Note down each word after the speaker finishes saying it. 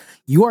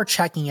You are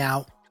checking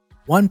out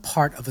one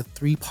part of a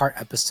 3-part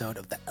episode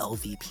of the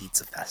LV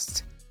Pizza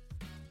Fest.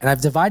 And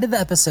I've divided the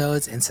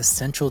episodes into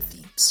central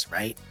themes,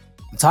 right?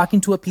 I'm talking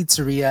to a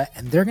pizzeria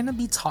and they're going to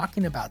be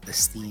talking about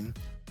this theme.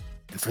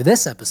 And for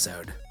this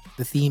episode,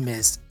 the theme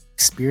is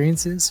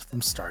experiences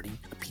from starting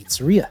a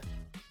pizzeria.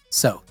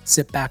 So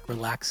sit back,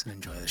 relax, and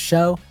enjoy the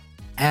show.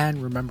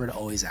 And remember to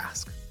always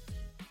ask,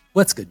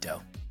 what's good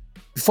dough?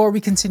 Before we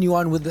continue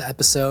on with the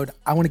episode,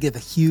 I want to give a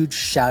huge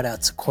shout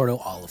out to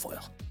Cordo Olive Oil.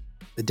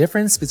 The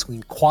difference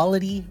between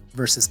quality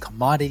versus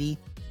commodity,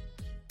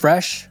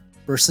 fresh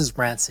versus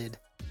rancid,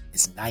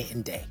 is night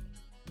and day.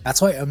 That's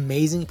why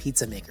amazing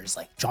pizza makers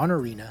like John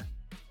Arena,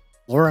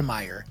 Laura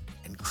Meyer,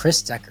 and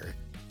Chris Decker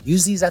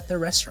use these at their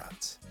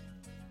restaurants.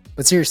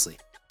 But seriously,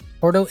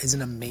 Cordo is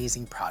an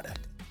amazing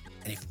product.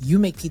 And if you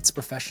make pizza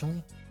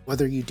professionally,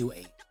 whether you do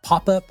a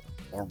pop-up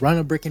or run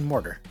a brick and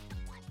mortar,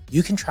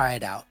 you can try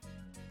it out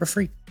for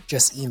free.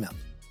 Just email me,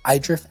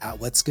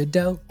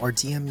 idrift@whatsgooddough, or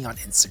DM me on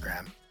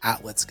Instagram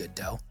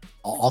 @whatsgooddough.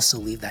 I'll also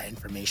leave that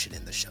information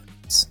in the show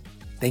notes.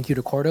 Thank you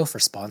to Cordo for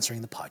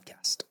sponsoring the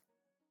podcast.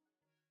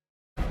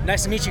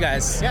 Nice to meet you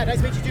guys. Yeah, nice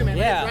to meet you too, man.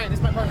 Yeah. Ryan, this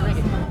is my partner,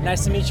 Ricky.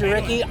 Nice to meet you,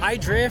 Ricky. I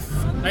drift.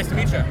 Nice to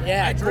meet you.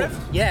 Yeah, I drift.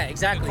 Cool. Yeah,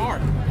 exactly.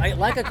 Like a car.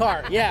 Like a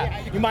car,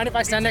 yeah. You mind if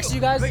I stand next to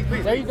you guys?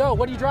 Please. There you go.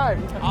 What do you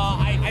drive?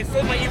 I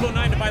sold my Evo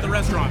 9 to buy the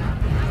restaurant.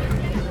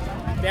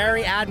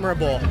 Very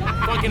admirable.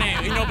 Fucking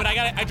A, but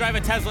I drive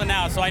a Tesla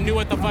now, so I knew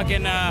what the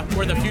fucking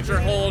where the future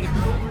hold.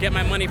 Get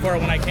my money for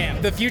it when I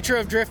can. The future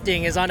of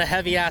drifting is on a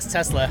heavy ass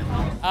Tesla.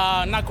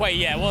 Not quite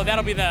yet. Well,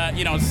 that'll be the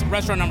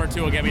restaurant number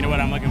 2 will get me to what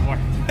I'm looking for.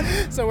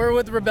 So we're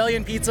with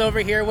Rebellion Pizza over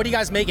here. What are you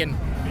guys making?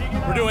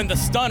 We're doing the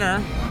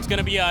Stunner. It's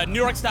gonna be a New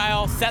York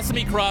style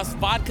sesame crust,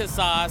 vodka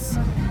sauce,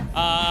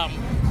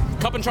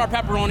 cup and char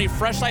pepperoni,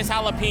 fresh sliced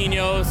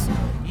jalapenos,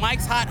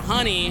 Mike's Hot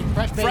Honey,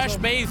 fresh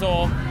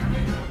basil,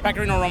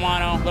 Pecorino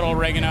Romano, little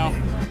oregano.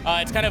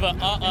 It's kind of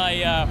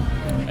a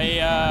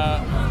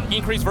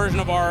increased version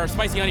of our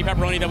spicy honey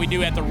pepperoni that we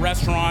do at the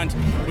restaurant,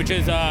 which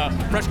is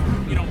fresh,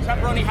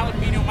 pepperoni,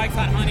 jalapeno, Mike's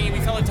Hot Honey. We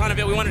sell a ton of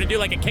it. We wanted to do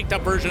like a kicked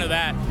up version of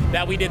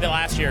that we did the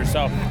last year.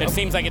 So it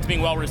seems like it's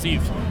being well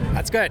received.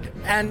 That's good.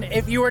 And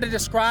if you were to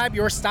describe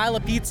your style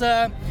of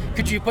pizza,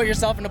 could you put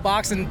yourself in a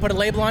box and put a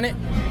label on it?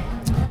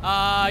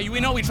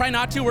 We try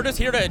not to. We're just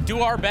here to do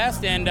our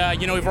best, and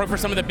we've worked for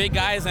some of the big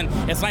guys, and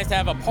it's nice to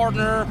have a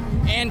partner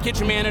and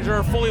kitchen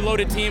manager, fully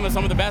loaded team of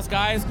some of the best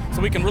guys,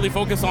 so we can really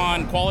focus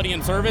on quality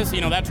and service.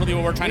 That's really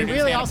what we're trying to do. We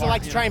really also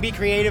like to try and be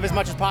creative as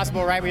much as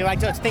possible, right? We like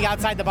to think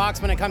outside the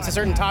box when it comes to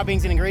certain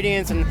toppings and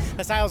ingredients and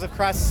the styles of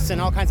crusts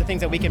and all kinds of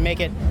things that we can make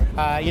it,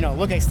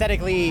 look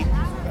aesthetically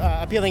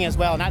appealing as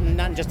well,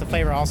 not just the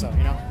flavor also,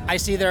 I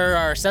see there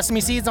are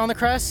sesame seeds on the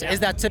crust. Yeah. Is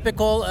that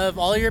typical of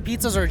all of your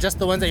pizzas or just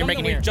the ones that you're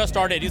making here? We've just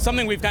started. It's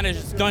something we've kind of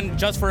just done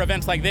just for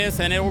events like this,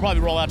 and it will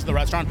probably roll out to the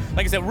restaurant.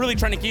 Like I said, we're really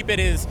trying to keep it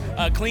as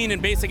clean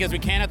and basic as we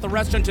can at the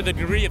restaurant to the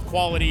degree of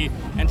quality,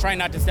 and trying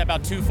not to step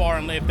out too far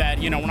and live that,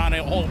 we're not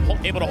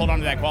able to hold on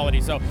to that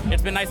quality. So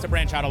it's been nice to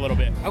branch out a little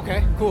bit.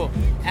 Okay, cool.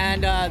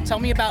 And tell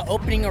me about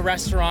opening a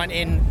restaurant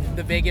in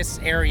the Vegas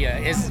area.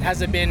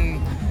 Has it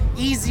been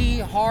easy,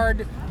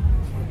 hard?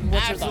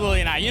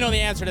 Absolutely not. You know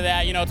the answer to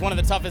that. It's one of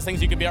the toughest things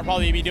you could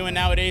probably be doing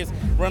nowadays.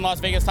 We're in Las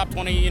Vegas, top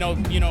 20,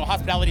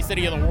 hospitality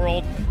city of the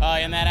world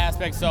in that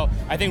aspect. So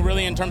I think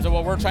really in terms of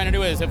what we're trying to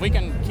do is if we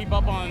can keep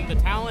up on the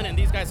talent and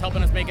these guys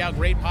helping us make out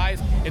great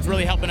pies, it's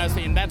really helping us.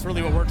 And that's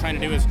really what we're trying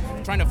to do is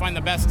trying to find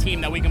the best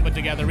team that we can put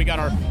together. We got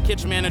our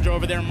kitchen manager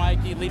over there,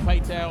 Mikey, Lee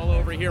Paitel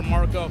over here,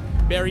 Marco,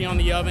 Barry on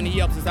the oven. He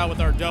helps us out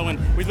with our dough, and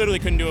we literally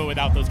couldn't do it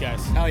without those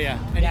guys. Oh yeah.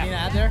 Anything to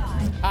add there?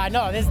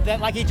 No,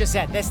 like he just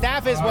said, the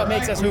staff is what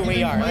makes us who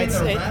we are.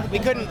 We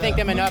couldn't thank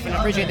them enough and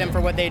appreciate them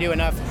for what they do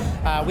enough.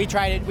 We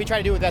try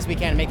to do the best we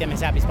can and make them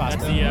as happy as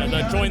possible.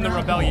 That's the join the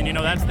rebellion.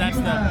 That's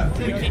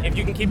if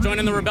you can keep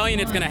joining the rebellion,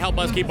 it's going to help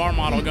us keep our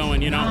model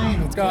going.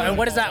 Let's go. And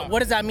what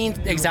does that mean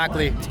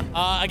exactly?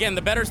 Again,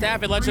 the better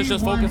staff, it lets us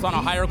just focus on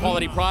a higher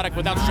quality product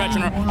without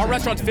stretching. Our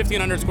restaurant's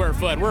 1,500 square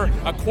foot. We're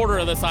a quarter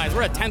of the size.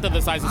 We're a tenth of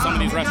the size of some of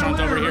these restaurants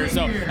over here.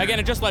 So again,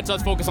 it just lets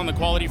us focus on the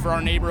quality for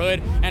our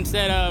neighborhood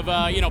instead of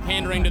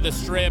pandering to the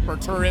strip or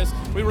tourists.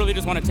 We really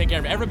just want to take care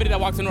of everybody that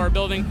walks into our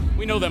building.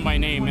 We know them by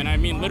name, and I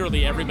mean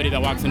literally everybody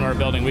that walks into our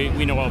building.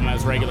 We know them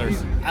as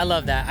regulars. I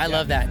love that. I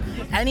love that.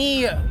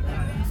 Any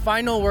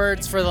final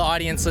words for the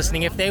audience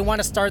listening? If they want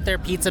to start their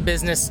pizza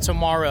business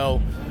tomorrow,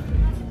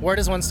 where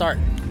does one start?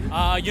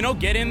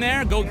 Get in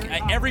there. Go.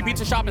 Every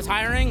pizza shop is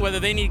hiring, whether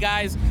they need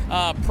guys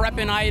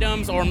prepping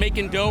items or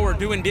making dough or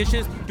doing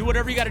dishes. Do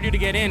whatever you got to do to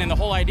get in. And the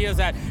whole idea is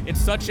that it's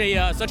such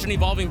an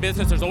evolving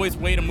business. There's always a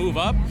way to move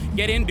up.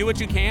 Get in, do what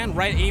you can.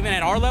 Right. Even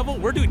at our level,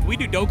 we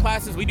do dough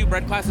classes, we do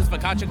bread classes,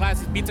 focaccia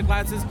classes, pizza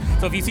classes.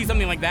 So if you see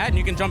something like that and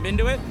you can jump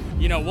into it,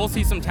 we'll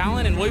see some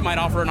talent and we might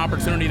offer an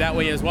opportunity that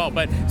way as well.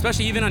 But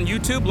especially even on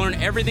YouTube, learn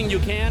everything you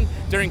can.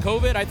 During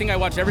COVID, I think I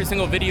watched every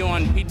single video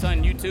on pizza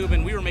on YouTube,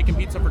 and we were making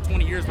pizza for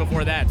 20 years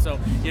before that. So,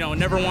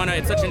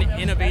 it's such an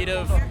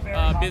innovative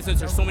business.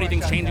 There's so many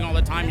things changing all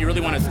the time. You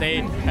really want to stay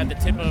at the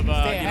tip of,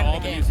 all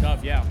the new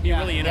stuff. Yeah, be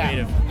really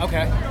innovative. Yeah.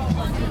 Okay.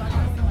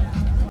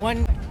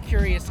 One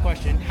curious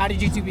question: how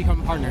did you two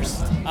become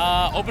partners?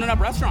 Opening up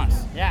restaurants.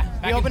 Yeah,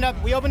 we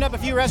opened up a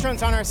few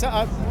restaurants on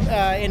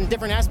our in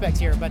different aspects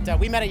here, but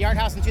we met at Yard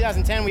House in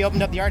 2010. We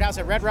opened up the Yard House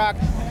at Red Rock.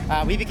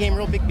 We became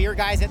real big beer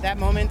guys at that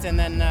moment, and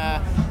then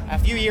a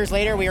few years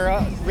later,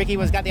 Ricky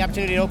got the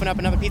opportunity to open up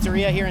another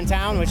pizzeria here in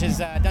town, which has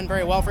done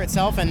very well for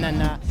itself. And then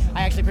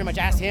I actually pretty much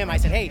asked him. I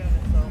said, "Hey,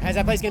 is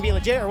that place going to be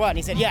legit or what?" And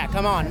he said, "Yeah,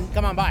 come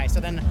on by." So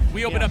then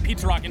we opened up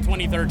Pizza Rock in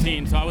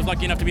 2013. So I was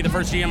lucky enough to be the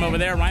first GM over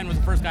there. Ryan was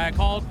the first guy I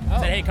called.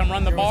 Said, "Hey, come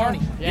run the bar."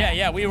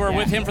 Yeah. We were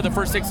with him for the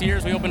first 6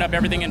 years. We opened up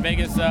everything in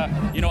Vegas,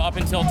 up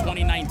until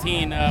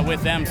 2019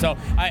 with them. So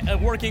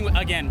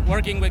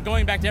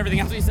going back to everything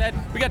else he said,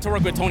 we got to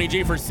work with Tony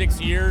G for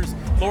 6 years,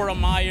 Laura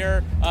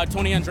Meyer,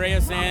 Tony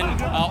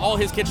Andreasen, all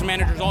his kitchen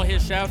managers, all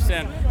his chefs,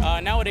 and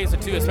nowadays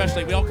too,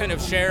 especially, we all kind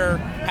of share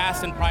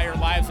past and prior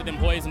lives with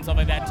employees and stuff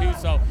like that too.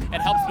 So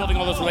it helps building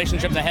all those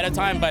relationships ahead of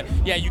time. But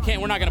yeah,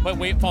 we're not going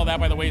to fall that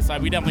by the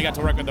wayside. We definitely got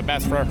to work with the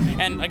best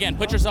and again,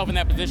 put yourself in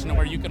that position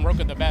where you can work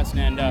with the best,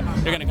 and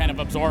you're going to kind of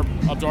absorb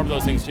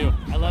those things too.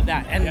 I love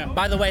that. And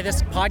by the way,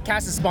 this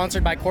podcast is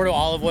sponsored by Cordo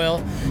Olive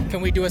Oil.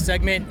 Can we do a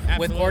segment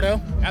with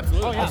Cordo?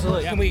 Absolutely. Oh, yeah.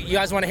 Absolutely. Yeah. You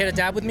guys want to hit a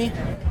dab with me?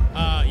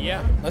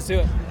 Yeah. Let's do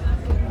it.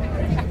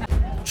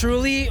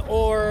 Truly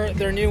or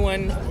their new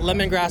one,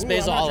 lemongrass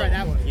basil olive? Try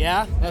that one.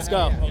 Yeah? Let's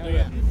go. I'll do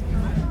it.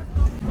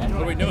 What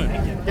are we doing?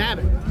 Dab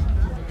it.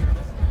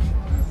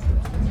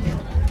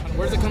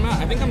 Where's it come out?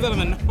 I think it comes out of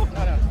the nose. No,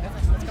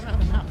 it's coming out of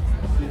the mouth.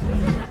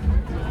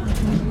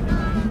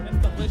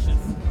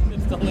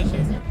 It's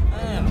delicious.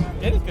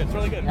 It is good. It's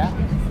really good. Yeah?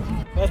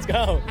 Let's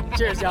go.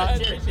 Cheers, y'all.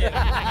 Cheers.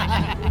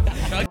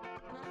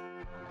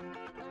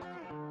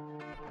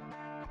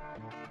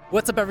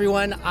 What's up,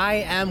 everyone? I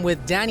am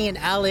with Danny and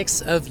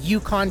Alex of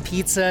Yukon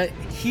Pizza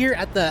here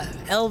at the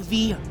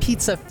LV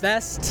Pizza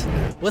Fest.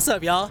 What's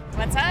up, y'all?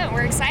 What's up?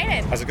 We're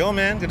excited. How's it going,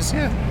 man? Good to see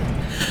you.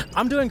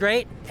 I'm doing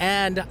great,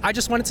 and I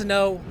just wanted to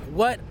know,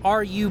 what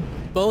are you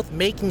both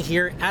making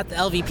here at the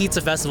LV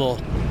Pizza Festival?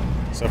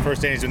 So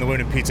first, Danny's doing the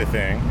Women in Pizza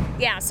thing.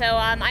 Yeah, so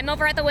I'm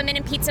over at the Women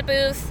in Pizza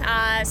booth.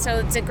 So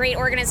it's a great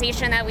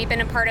organization that we've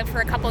been a part of for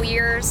a couple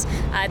years.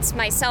 It's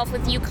myself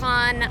with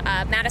Yukon,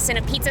 Madison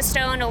of Pizza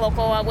Stone, a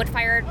local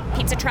wood-fired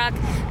pizza truck,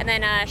 and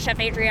then Chef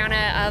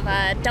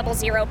Adriana of Double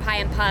Zero Pie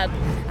and Pub,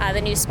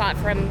 the new spot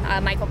from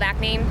Michael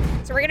Backname.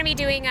 So we're going to be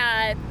doing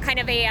kind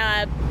of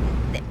a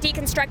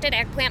deconstructed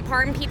eggplant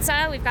parm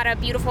pizza. We've got a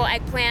beautiful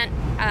eggplant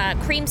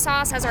cream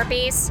sauce as our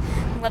base,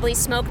 lovely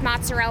smoked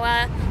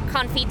mozzarella,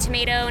 confit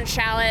tomato and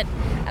shallot,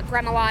 a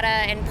gremolata,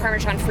 and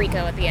Parmesan frico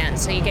at the end.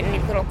 So you get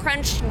a little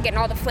crunch and getting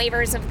all the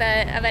flavors of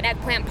an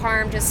eggplant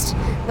parm, just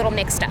a little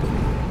mixed up.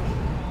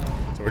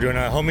 So we're doing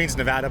a homemade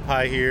Nevada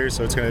pie here.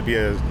 So it's going to be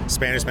a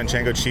Spanish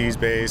manchego cheese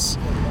base.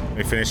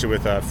 We finish it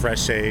with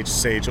fresh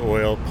sage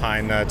oil,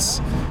 pine nuts,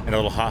 and a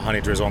little hot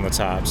honey drizzle on the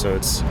top. So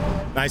it's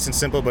nice and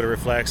simple, but it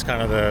reflects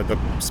kind of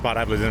the spot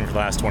I've lived in for the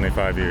last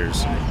 25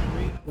 years.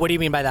 What do you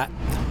mean by that?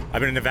 I've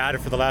been in Nevada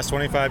for the last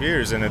 25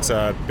 years, and it's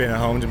been a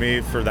home to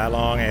me for that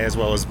long, as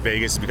well as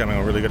Vegas is becoming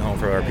a really good home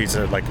for our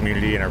pizza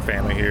community and our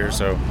family here.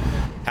 So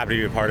happy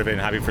to be a part of it,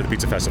 and happy for the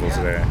pizza festival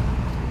today.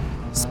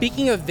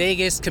 Speaking of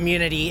Vegas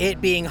community,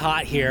 it being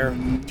hot here,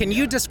 can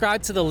you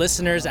describe to the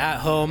listeners at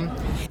home,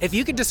 if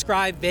you could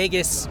describe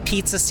Vegas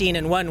pizza scene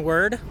in one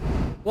word,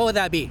 what would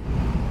that be?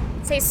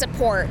 Say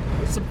support.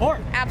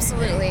 Support.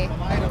 Absolutely.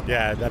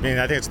 Yeah, I mean,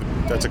 I think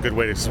that's a good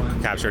way to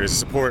capture it. Is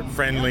support,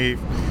 friendly.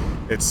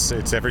 It's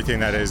everything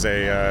that is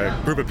a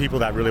group of people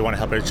that really want to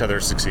help each other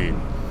succeed.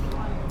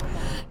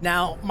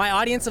 Now, my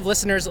audience of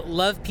listeners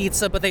love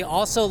pizza, but they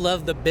also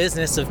love the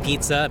business of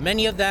pizza.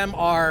 Many of them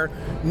are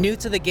new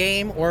to the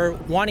game or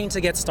wanting to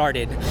get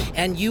started.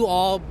 And you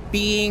all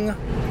being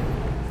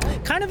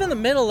kind of in the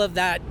middle of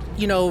that,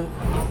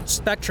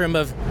 spectrum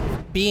of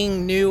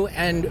being new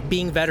and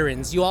being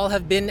veterans. You all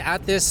have been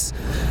at this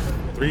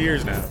 3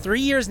 years now. 3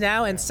 years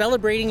now, and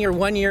celebrating your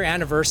 1 year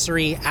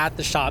anniversary at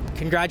the shop.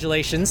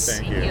 Congratulations.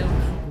 Thank you.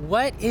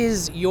 What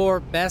is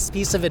your best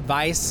piece of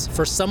advice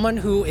for someone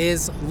who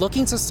is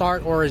looking to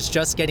start or is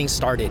just getting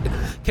started?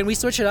 Can we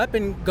switch it up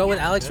and go with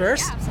Alex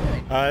first? Yeah,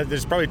 absolutely.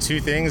 There's probably two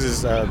things: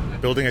 is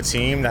building a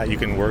team that you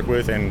can work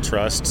with and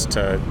trust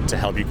to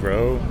help you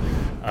grow,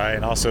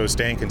 and also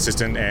staying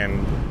consistent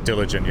and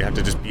diligent. You have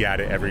to just be at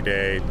it every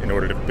day in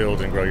order to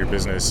build and grow your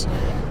business.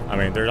 I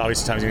mean, there's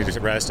obviously times you need to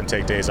rest and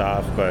take days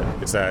off, but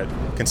it's that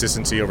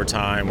consistency over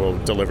time will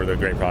deliver the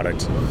great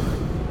product.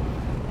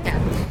 Yeah,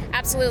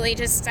 absolutely.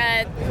 Just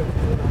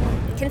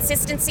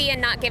consistency and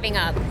not giving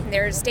up.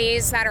 There's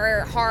days that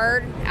are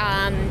hard,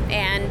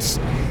 and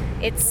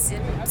it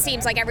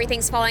seems like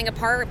everything's falling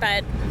apart,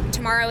 but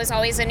tomorrow is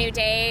always a new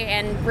day.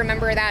 And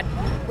remember that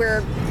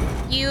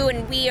you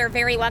and we are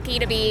very lucky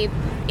to be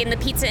in the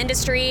pizza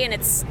industry, and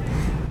it's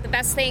the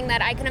best thing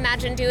that I can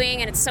imagine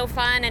doing, and it's so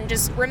fun. And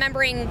just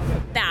remembering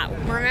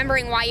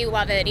why you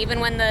love it, even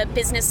when the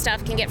business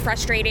stuff can get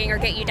frustrating or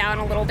get you down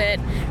a little bit.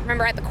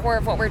 Remember, at the core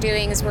of what we're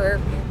doing is we're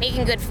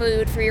making good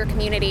food for your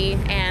community,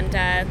 and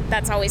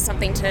that's always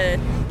something to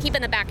keep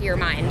in the back of your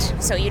mind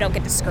so you don't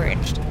get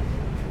discouraged.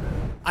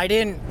 I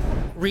didn't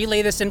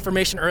relay this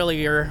information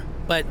earlier,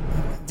 but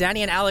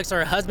Danny and Alex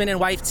are a husband and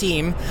wife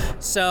team.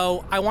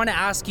 So I want to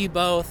ask you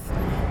both,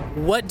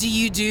 what do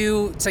you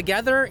do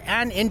together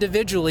and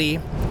individually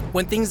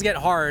when things get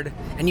hard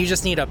and you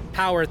just need to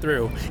power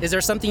through? Is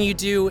there something you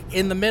do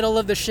in the middle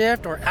of the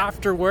shift or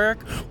after work,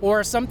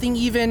 or something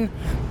even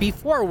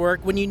before work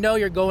when you know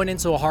you're going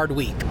into a hard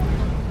week?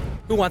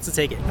 Who wants to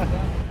take it?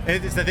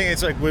 It's the thing.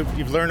 It's like what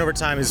you've learned over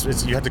time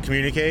is you have to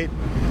communicate.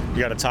 You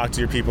got to talk to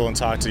your people and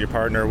talk to your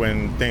partner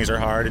when things are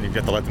hard, and you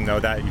have to let them know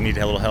that you need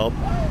a little help.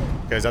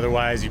 Because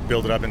otherwise you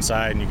build it up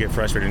inside and you get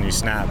frustrated and you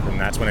snap, and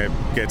that's when it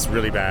gets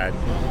really bad.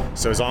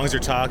 So as long as you're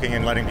talking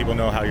and letting people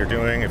know how you're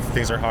doing, if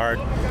things are hard,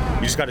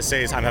 you just got to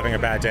say, I'm having a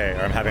bad day,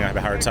 or I'm having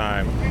a hard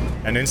time.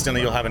 And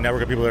instantly you'll have a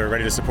network of people that are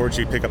ready to support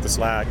you, pick up the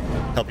slack,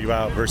 help you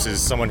out, versus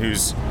someone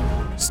who's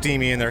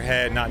steamy in their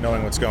head, not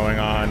knowing what's going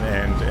on,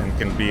 and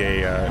can be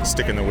a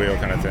stick in the wheel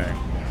kind of thing.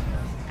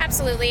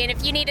 Absolutely, and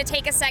if you need to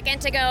take a second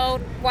to go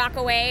walk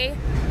away,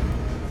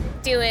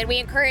 do it. We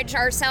encourage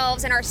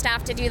ourselves and our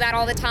staff to do that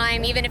all the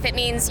time, even if it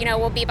means,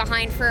 we'll be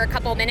behind for a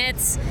couple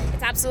minutes.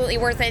 It's absolutely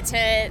worth it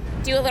to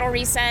do a little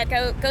reset,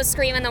 go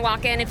scream in the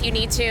walk-in if you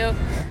need to.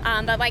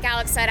 But like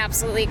Alex said,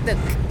 absolutely,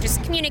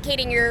 just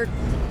communicating your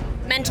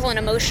mental and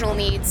emotional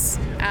needs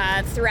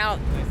throughout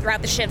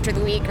the shift or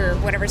the week or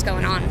whatever's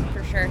going on,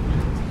 for sure.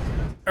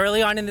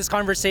 Early on in this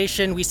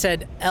conversation, we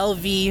said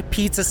LV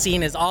Pizza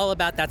Scene is all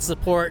about that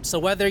support. So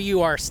whether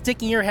you are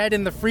sticking your head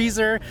in the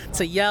freezer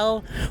to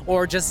yell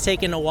or just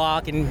taking a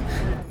walk and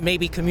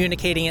maybe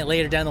communicating it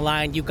later down the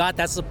line, you got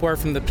that support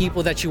from the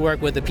people that you work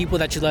with, the people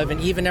that you love,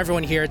 and even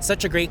everyone here. It's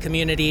such a great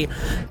community.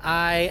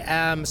 I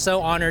am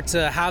so honored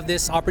to have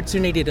this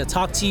opportunity to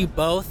talk to you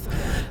both.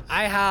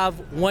 I have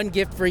one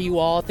gift for you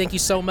all. Thank you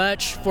so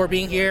much for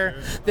being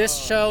here. This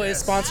show is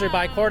sponsored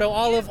by Cordo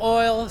Olive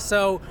Oil,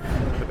 so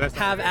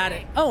have at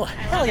it. Oh,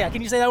 hell yeah.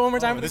 Can you say that one more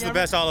time? This is the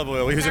best olive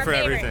oil. We use it for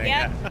everything.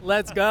 Yep. Yeah.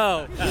 Let's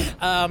go.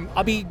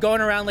 I'll be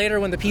going around later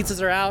when the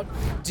pizzas are out,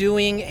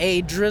 doing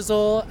a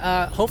drizzle.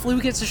 Hopefully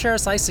we get to share a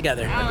slice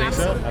together. I think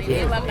so.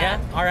 Absolutely. Love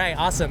that. Yeah? All right,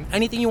 awesome.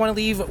 Anything you want to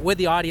leave with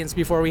the audience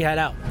before we head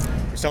out?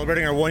 We're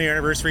celebrating our 1-year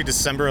anniversary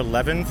December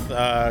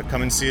 11th.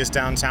 Come and see us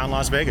downtown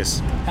Las Vegas.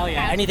 Hell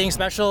yeah. Anything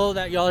special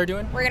that y'all are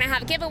doing? We're going to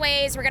have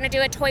giveaways. We're going to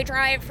do a toy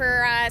drive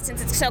for,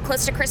 since it's so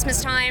close to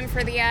Christmas time,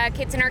 for the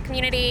kids in our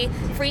community.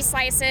 Free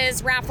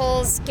slices,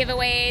 raffles,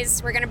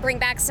 giveaways. We're going to bring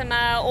back some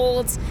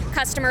old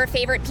customer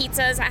favorite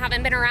pizzas that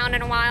haven't been around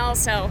in a while.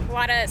 So a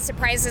lot of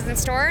surprises in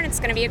store, and it's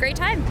going to be a great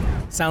time.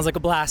 Sounds like a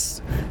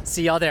blast.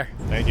 See y'all there.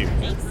 Thank you.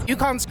 Thanks.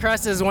 Yukon's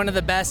crust is one of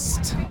the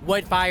best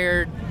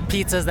wood-fired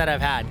pizzas that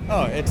I've had.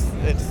 Oh, it's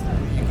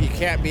you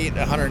can't beat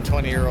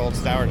 120-year-old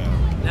sourdough.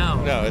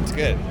 No, it's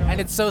good.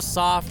 And it's so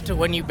soft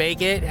when you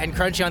bake it and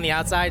crunchy on the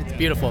outside. It's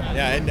beautiful.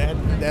 Yeah,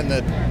 and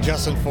the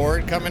Justin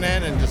Ford coming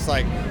in and just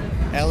like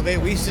elevate.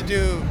 We used to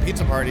do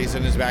pizza parties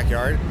in his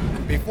backyard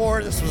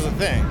before this was a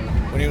thing.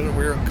 When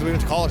we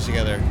went to college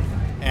together,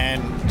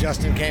 and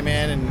Justin came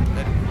in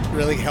and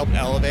really helped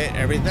elevate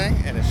everything,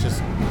 and it's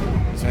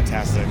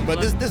fantastic.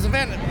 But this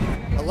event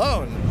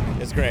alone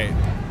is great.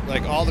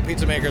 Like all the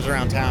pizza makers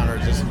around town are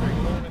just.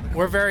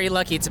 We're very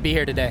lucky to be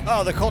here today.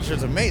 Oh, the culture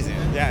is amazing.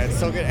 Yeah, it's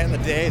so good, and the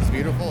day it's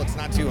beautiful. It's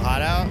not too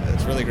hot out.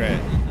 It's really great.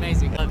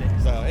 Amazing, love it.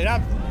 So, and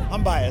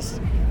I'm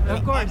biased.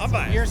 Of course, I'm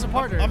biased. you're a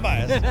supporter. I'm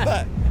biased,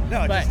 but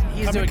no, But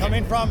he's doing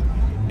coming from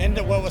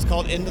into what was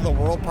called into the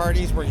world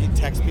parties, where he'd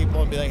text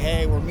people and be like,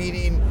 "Hey, we're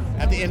meeting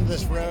at the end of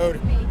this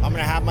road. I'm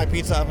gonna have my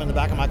pizza oven in the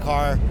back of my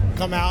car.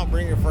 Come out,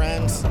 bring your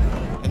friends,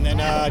 and then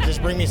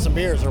just bring me some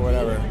beers or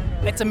whatever."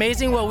 It's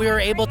amazing what we were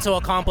able to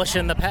accomplish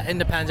in the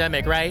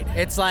pandemic, right?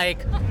 It's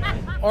like,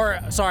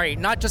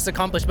 not just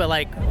accomplish, but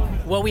like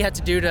what we had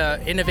to do to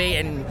innovate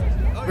and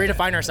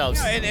redefine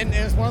ourselves. Yeah, and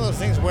it's one of those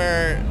things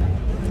where,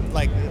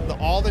 like,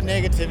 all the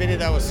negativity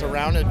that was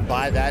surrounded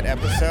by that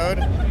episode,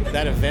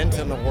 that event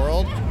in the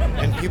world,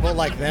 and people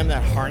like them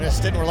that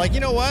harnessed it, and were like, you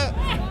know what?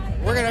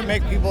 We're gonna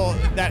make people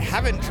that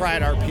haven't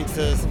tried our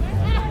pizzas,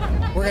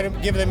 we're gonna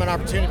give them an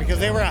opportunity, because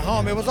they were at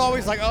home. It was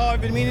always like, oh,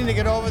 I've been meaning to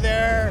get over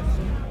there.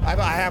 I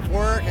have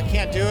work, I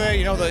can't do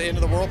it, the end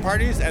of the world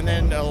parties, and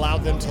then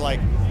allowed them to like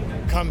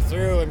come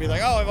through and be like,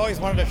 oh, I've always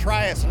wanted to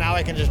try it, so now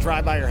I can just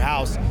drive by your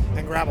house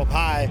and grab a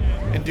pie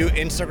and do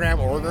Instagram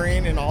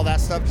ordering and all that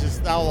stuff,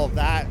 just all of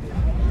that,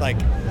 like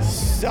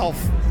self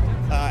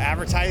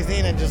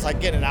advertising and just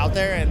like getting it out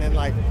there, and then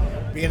like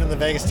being in the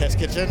Vegas Test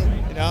Kitchen,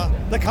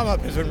 the come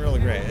up has been really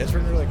great. It's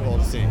been really cool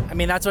to see. I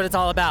mean, that's what it's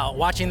all about,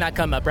 watching that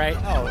come up, right?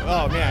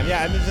 Oh man,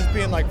 yeah, and just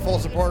being like full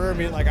supporter and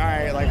being like, all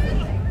right,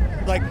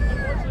 like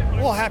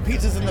we'll have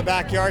pizzas in the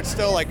backyard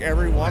still, like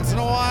every once in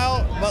a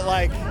while, but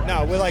like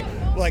no, we're like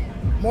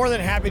more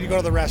than happy to go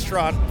to the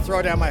restaurant,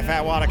 throw down my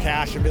fat wad of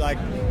cash, and be like,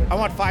 I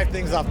want 5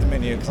 things off the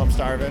menu because I'm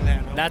starving.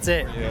 And that's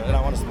it. And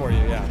I want to support you.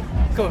 Yeah.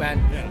 Cool, man.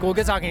 Yeah. Cool.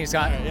 Good talking to you,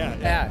 Scott.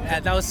 Yeah.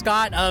 That was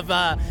Scott of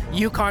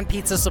Yukon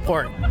Pizza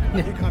Support.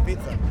 Yukon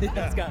Pizza.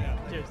 Let's go.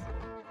 Cheers.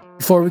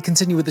 Before we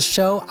continue with the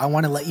show, I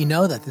want to let you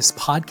know that this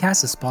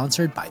podcast is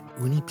sponsored by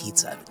Uni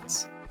Pizza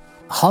Ovens.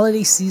 The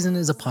holiday season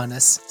is upon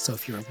us, so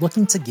if you're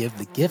looking to give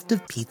the gift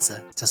of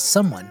pizza to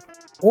someone,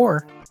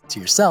 or to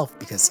yourself,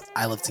 because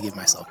I love to give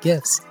myself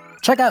gifts,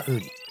 check out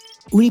Uni.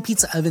 Uni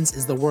Pizza Ovens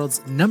is the world's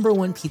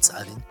 #1 pizza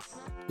oven.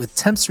 With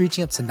temps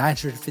reaching up to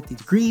 950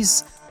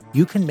 degrees,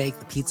 you can make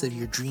the pizza of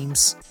your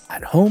dreams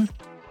at home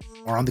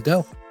or on the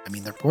go. I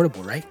mean, they're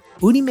portable, right?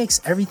 Uni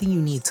makes everything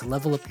you need to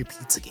level up your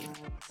pizza game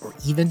or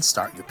even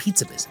start your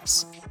pizza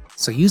business.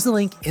 So use the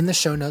link in the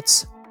show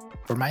notes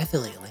for my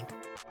affiliate link,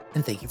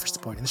 and thank you for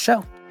supporting the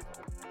show.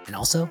 And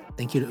also,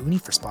 thank you to Uni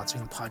for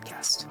sponsoring the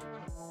podcast.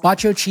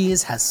 Bacio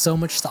cheese has so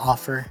much to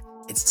offer.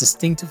 Its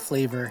distinctive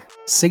flavor,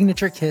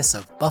 signature kiss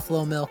of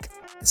buffalo milk,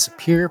 and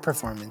superior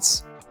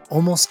performance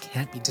almost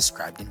can't be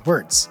described in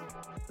words.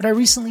 But I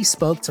recently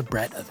spoke to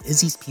Brett of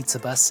Izzy's Pizza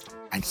Bus,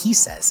 and he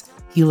says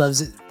he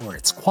loves it for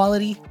its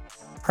quality,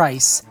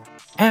 price,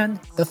 and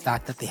the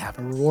fact that they have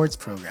a rewards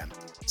program,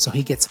 so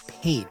he gets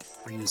paid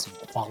for using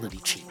quality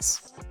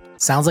cheese.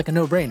 Sounds like a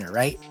no-brainer,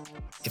 right?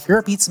 If you're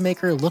a pizza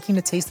maker looking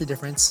to taste the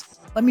difference,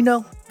 let me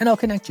know and I'll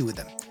connect you with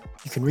them.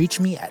 You can reach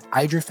me at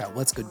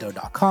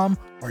idrift@whatsgooddough.com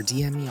or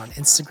DM me on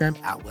Instagram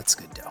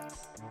 @whatsgooddough.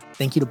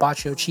 Thank you to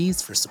Bacio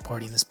Cheese for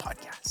supporting this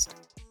podcast.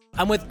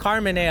 I'm with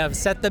Carmine of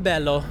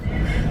Settebello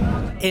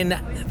in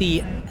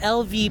the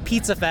LV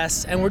Pizza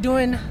Fest, and we're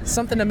doing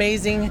something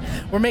amazing.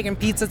 We're making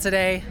pizza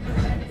today.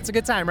 It's a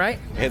good time, right?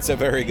 It's a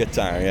very good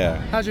time, yeah.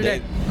 How's your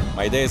day?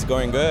 My day is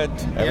going good.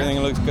 Everything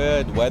looks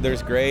good.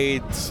 Weather's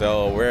great,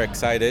 so we're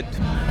excited.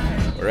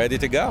 We're ready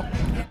to go.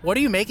 What are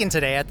you making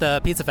today at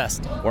the Pizza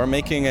Fest? We're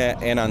making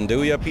an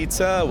andouille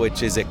pizza,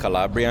 which is a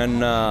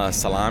Calabrian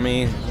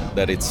salami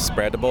that it's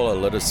spreadable, a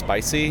little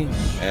spicy,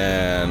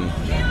 and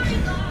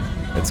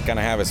it's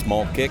gonna have a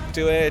small kick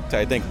to it.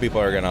 I think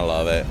people are gonna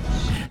love it.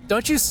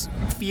 Don't you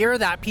fear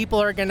that people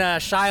are gonna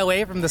shy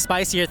away from the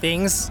spicier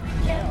things?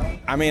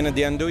 I mean,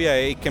 the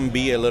andouille, it can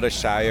be a little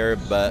shyer,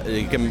 but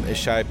it can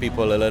shy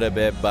people a little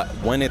bit. But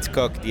when it's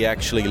cooked, it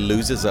actually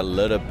loses a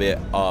little bit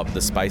of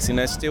the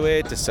spiciness to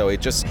it. So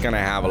it's just gonna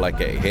have like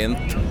a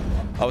hint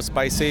of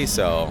spicy.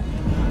 So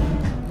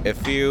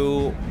if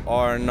you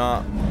are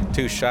not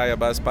too shy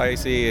about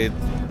spicy,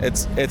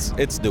 it's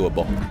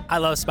doable. I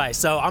love spice,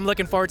 so I'm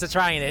looking forward to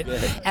trying it.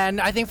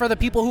 And I think for the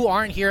people who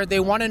aren't here, they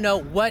want to know,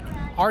 what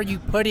are you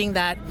putting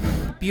that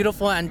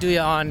beautiful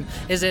andouille on?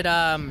 Is it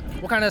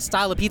what kind of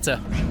style of pizza?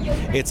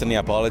 It's a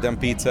Neapolitan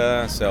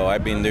pizza. So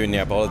I've been doing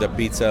Neapolitan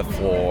pizza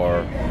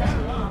for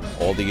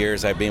all the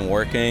years I've been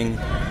working,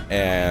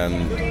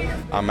 and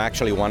I'm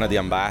actually one of the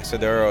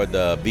ambassador of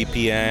the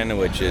VPN,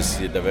 which is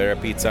the Vera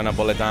Pizza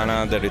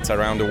Napoletana, that it's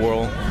around the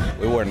world.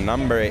 We were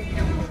number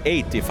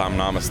 8, if I'm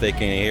not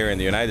mistaken, here in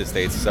the United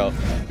States. So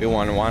we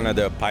were one of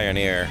the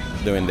pioneer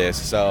doing this.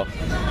 So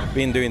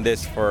been doing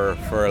this for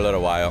a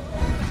little while.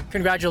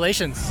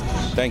 Congratulations.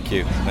 Thank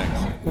you. Thanks.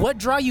 What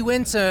draw you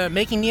into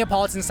making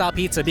Neapolitan style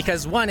pizza?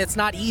 Because 1, it's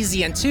not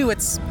easy, and 2,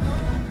 it's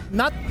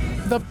not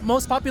the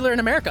most popular in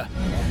America.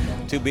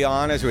 To be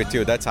honest with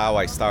you, that's how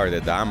I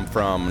started. I'm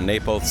from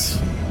Naples,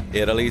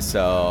 Italy,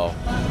 so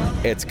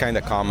it's kind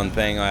of common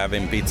thing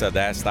having pizza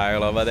that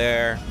style over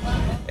there.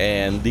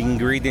 And the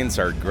ingredients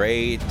are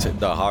great,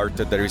 the heart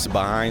that there is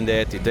behind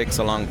it. It takes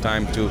a long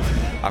time to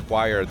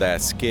acquire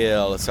that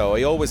skill, so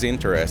it always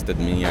interested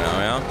me, you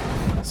know?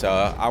 So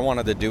I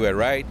wanted to do it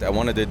right. I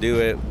wanted to do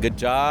it good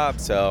job,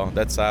 so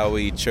that's how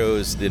we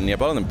chose the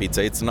Neapolitan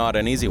pizza. It's not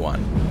an easy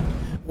one.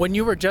 When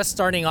you were just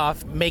starting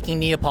off making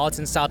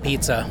Neapolitan style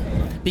pizza,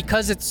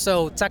 because it's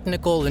so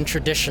technical and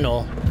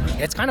traditional,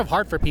 it's kind of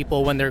hard for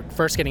people when they're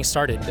first getting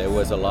started. There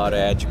was a lot of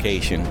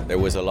education.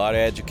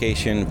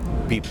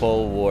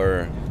 People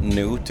were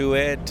new to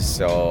it,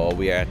 so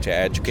we had to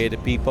educate the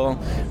people.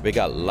 We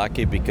got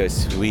lucky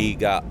because we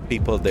got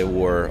people that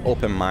were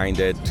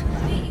open-minded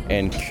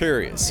and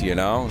curious, you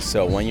know?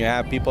 So when you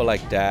have people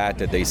like that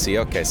they see,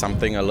 okay,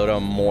 something a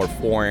little more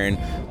foreign,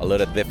 a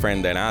little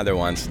different than other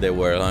ones, they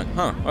were like,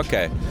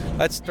 okay,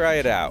 let's try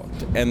it out.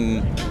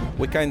 And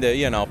we kind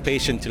of,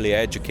 patiently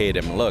educate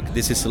them. Look,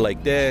 this is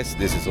like this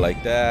is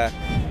like that,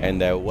 and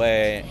that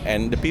way.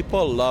 And the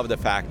people love the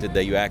fact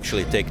that you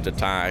actually take the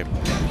time,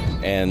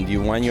 and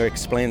when you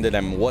explain to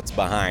them what's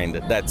behind,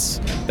 that's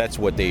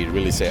what they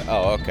really say,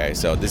 oh, okay,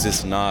 so this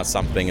is not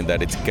something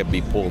that it can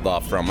be pulled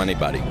off from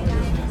anybody.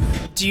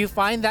 Do you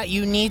find that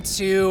you need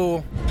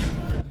to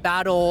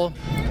battle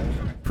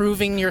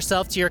proving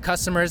yourself to your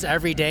customers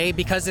every day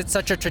because it's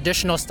such a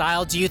traditional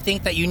style? Do you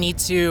think that you need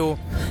to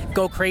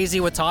go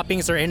crazy with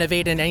toppings or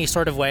innovate in any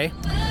sort of way?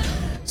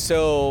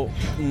 So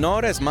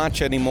not as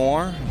much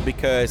anymore,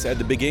 because at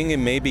the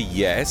beginning maybe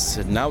yes.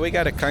 Now we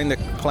got a kind of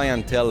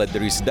clientele that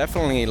there is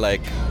definitely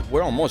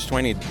we're almost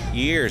 20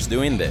 years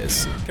doing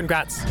this.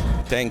 Congrats.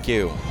 Thank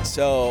you.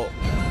 So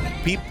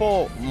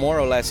people more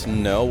or less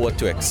know what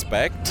to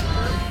expect.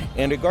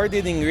 And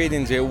regarding the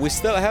ingredients here, we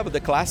still have the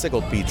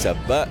classical pizza,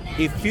 but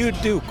if you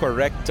do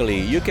correctly,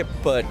 you can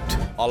put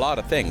a lot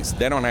of things.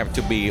 They don't have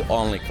to be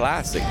only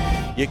classic.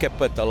 you can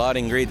put a lot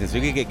of ingredients.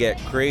 You can get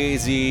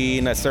crazy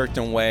in a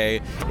certain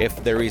way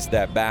if there is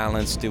that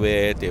balance to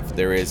it, if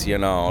there is,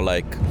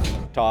 like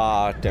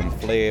thought and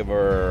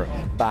flavor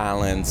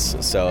balance,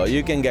 so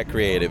you can get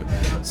creative.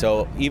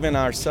 So even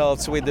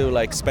ourselves, we do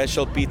like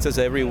special pizzas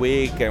every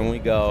week, and we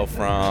go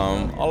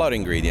from a lot of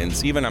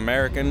ingredients, even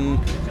American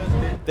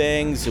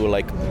things.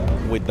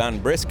 We've done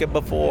brisket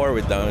before,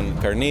 we've done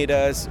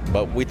carnitas,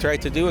 but we try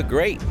to do it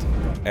great,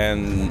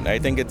 and I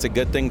think it's a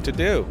good thing to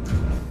do.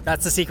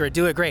 That's the secret.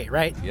 Do it great,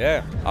 right?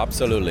 Yeah,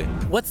 absolutely.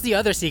 What's the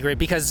other secret?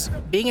 Because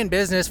being in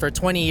business for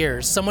 20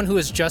 years, someone who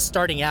is just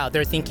starting out,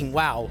 they're thinking,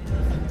 wow,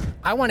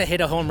 I want to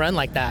hit a home run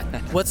like that.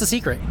 What's the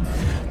secret?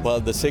 Well,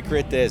 the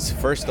secret is,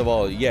 first of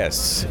all,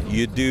 yes,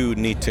 you do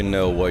need to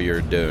know what you're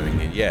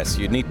doing. Yes,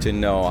 you need to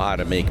know how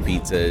to make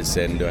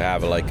pizzas and to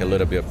have like a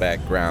little bit of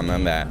background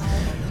on that.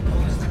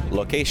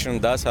 Location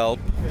does help,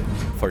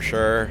 for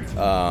sure.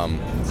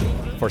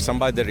 For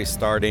somebody that is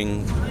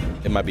starting,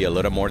 it might be a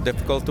little more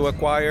difficult to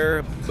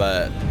acquire,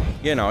 but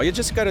you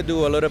just got to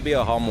do a little bit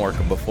of homework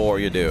before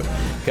you do,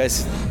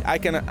 because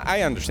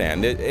I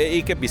understand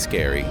it could be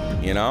scary,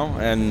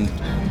 and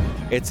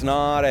it's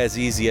not as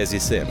easy as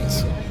it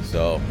seems.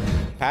 So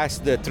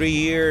past the 3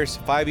 years,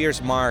 5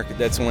 years mark,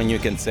 that's when you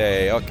can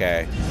say,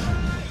 okay,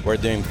 we're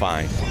doing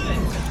fine.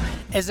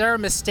 Is there a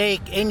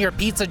mistake in your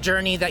pizza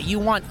journey that you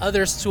want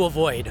others to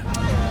avoid?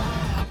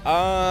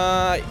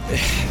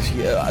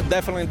 Yeah,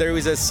 definitely there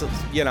is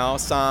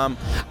some.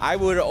 I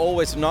would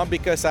always, not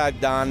because I've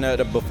done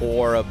it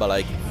before, but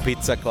like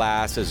pizza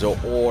classes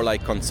or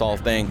like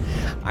consulting.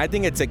 I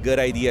think it's a good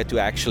idea to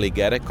actually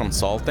get a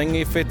consulting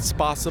if it's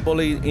possible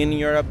in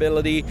your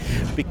ability,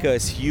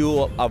 because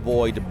you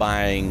avoid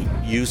buying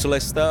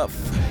useless stuff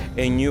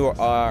and you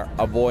are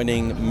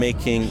avoiding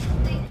making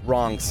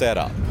wrong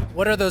setup.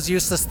 What are those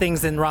useless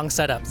things in wrong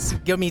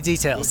setups? Give me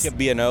details. It could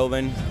be an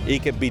oven.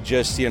 It could be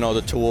just,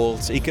 the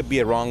tools. It could be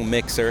a wrong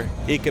mixer.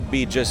 It could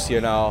be just,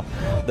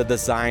 the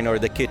design or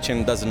the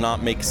kitchen does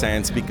not make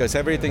sense, because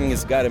everything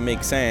has got to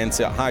make sense.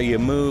 How you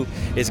move,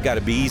 it's got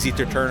to be easy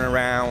to turn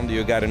around.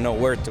 You got to know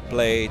where to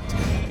plate.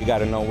 You got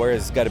to know where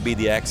it's got to be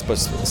the expo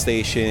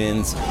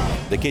stations.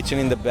 The kitchen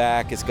in the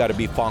back, it's got to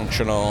be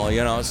functional,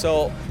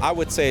 So I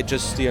would say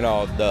just,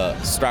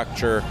 the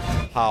structure,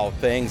 how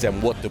things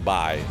and what to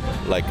buy,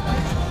 like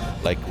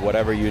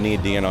whatever you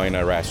need, in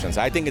a restaurant.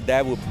 I think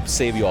that would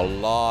save you a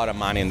lot of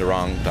money in the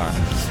wrong time,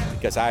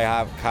 because I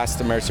have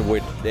customers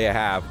they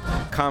have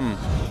come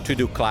to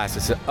do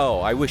classes. Oh,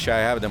 I wish I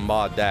had them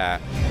bought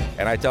that,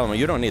 and I tell them,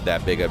 you don't need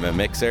that big of a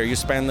mixer. You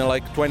spend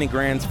like 20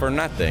 grand for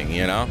nothing,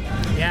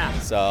 Yeah.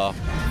 So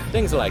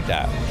things like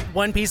that.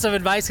 One piece of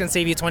advice can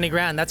save you 20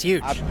 grand. That's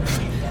huge.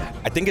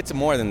 I think it's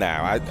more than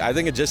that. I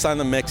think it's just on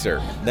the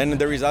mixer. Then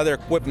there is other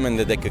equipment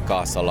that they could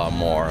cost a lot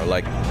more,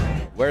 like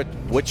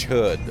which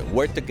hood,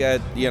 where to get,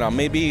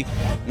 maybe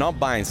not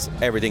buying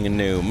everything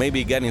new,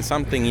 maybe getting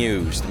something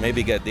used,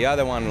 maybe get the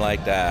other one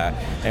like that,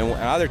 and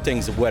other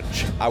things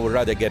which I would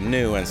rather get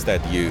new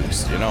instead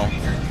used,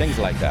 things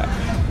like that.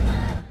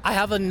 I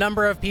have a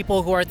number of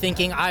people who are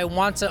thinking, I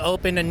want to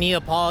open a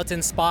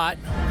Neapolitan spot,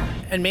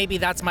 and maybe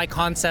that's my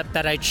concept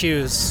that I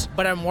choose.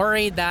 But I'm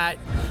worried that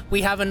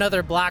we have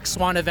another black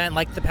swan event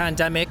like the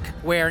pandemic,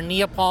 where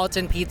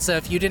Neapolitan pizza,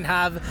 if you didn't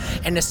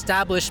have an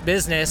established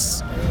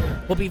business,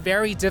 will be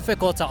very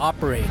difficult to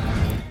operate.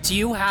 Do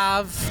you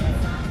have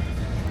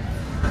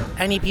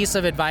any piece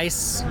of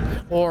advice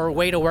or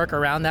way to work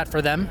around that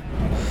for them?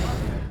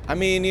 I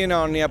mean,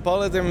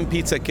 Neapolitan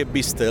pizza could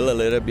be still a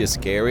little bit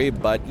scary,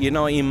 but,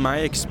 in my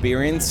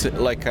experience,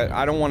 like,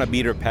 I don't want to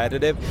be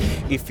repetitive.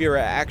 If you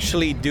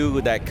actually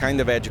do that kind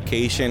of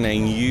education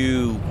and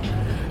you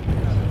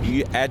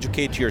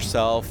educate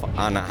yourself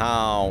on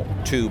how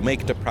to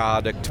make the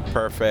product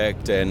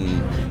perfect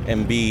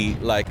and be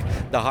like,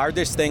 the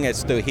hardest thing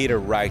is to hit it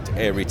right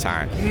every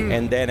time,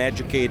 and then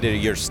educate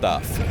your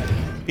stuff.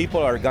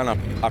 People are gonna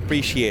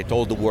appreciate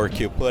all the work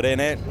you put in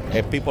it,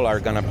 and people are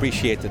gonna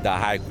appreciate the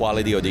high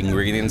quality of the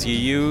ingredients you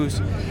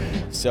use,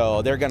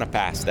 so they're gonna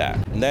pass that.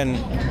 And then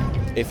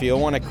if you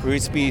want a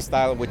crispy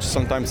style, which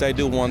sometimes I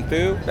do want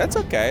to, that's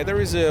okay. There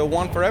is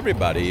one for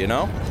everybody,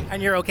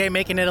 And you're okay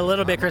making it a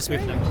little bit crispy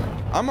for them?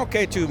 I'm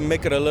okay to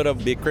make it a little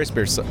bit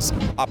crispier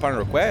upon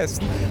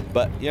request,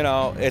 but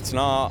it's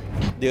not,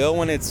 the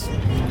oven, it's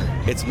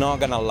not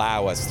gonna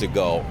allow us to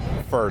go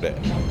further.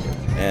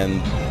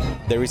 And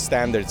there is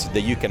standards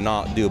that you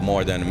cannot do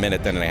more than a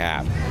minute and a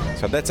half.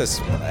 So that's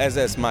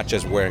as much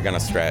as we're gonna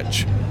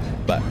stretch.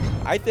 But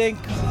I think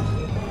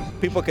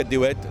people could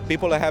do it.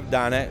 People that have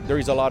done it. There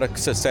is a lot of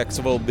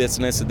successful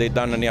business that they've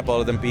done the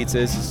Neapolitan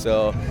pizzas.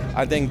 So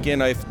I think,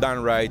 if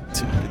done right,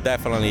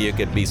 definitely you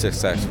could be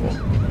successful.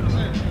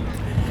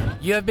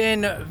 You have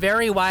been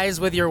very wise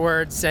with your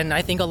words, and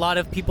I think a lot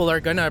of people are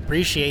gonna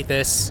appreciate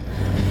this.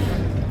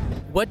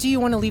 What do you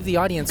want to leave the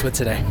audience with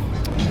today?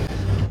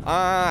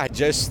 I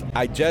just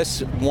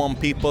want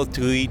people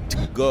to eat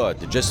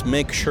good. Just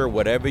make sure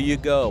wherever you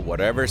go,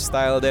 whatever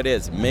style that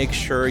is, make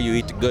sure you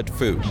eat good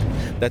food.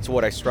 That's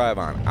what I strive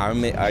on.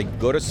 I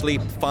go to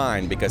sleep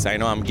fine because I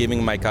know I'm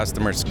giving my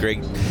customers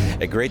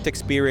a great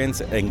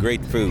experience and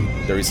great food.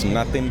 There is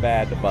nothing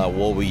bad about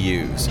what we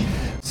use.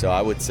 So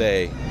I would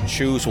say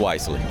choose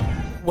wisely.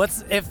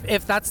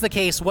 If that's the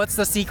case, what's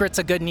the secret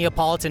to good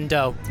Neapolitan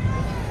dough?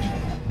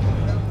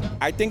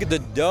 I think the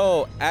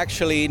dough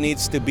actually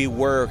needs to be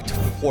worked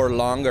for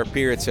longer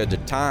periods of the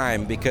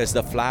time because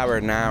the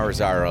flour now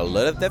are a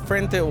little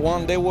different than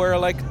what they were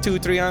like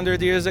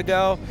 200-300 years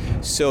ago.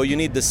 So you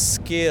need the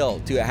skill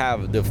to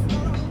have the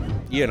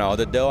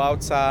dough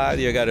outside.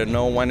 You got to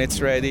know when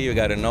it's ready. You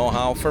got to know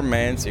how it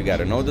ferments. You got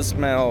to know the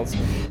smells.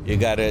 You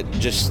got to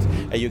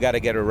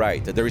get it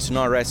right. There is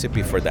no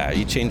recipe for that.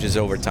 It changes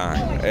over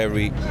time,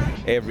 every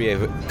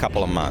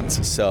couple of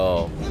months.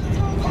 So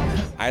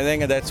I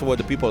think that's what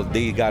the people,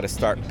 they got to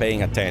start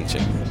paying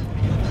attention.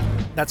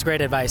 That's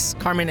great advice.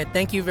 Carmine,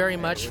 thank you very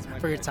much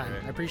for your time.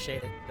 I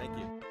appreciate it. Thank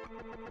you.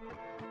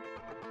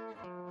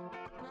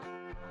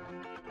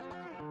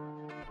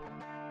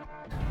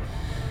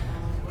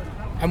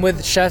 I'm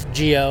with Chef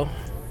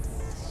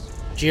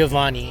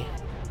Giovanni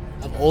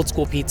of Old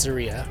School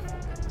Pizzeria.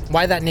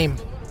 Why that name?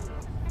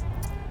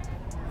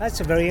 That's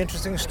a very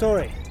interesting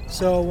story.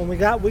 So when we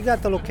got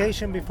the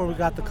location before we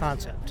got the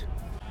concept.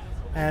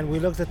 And we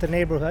looked at the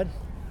neighborhood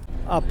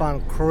up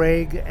on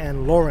Craig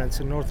and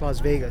Lawrence in North Las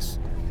Vegas.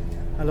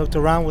 I looked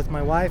around with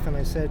my wife and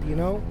I said,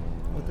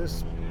 what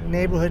this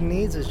neighborhood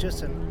needs is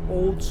just an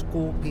old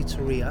school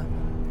pizzeria.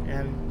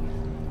 And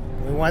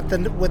we went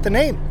with the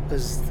name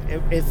because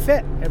it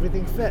fit,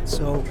 everything fit.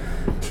 So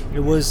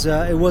it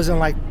wasn't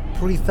like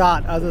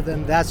pre-thought other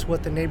than that's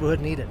what the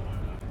neighborhood needed.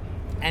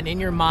 And in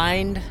your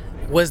mind,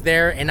 was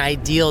there an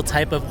ideal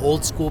type of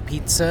old school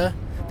pizza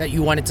that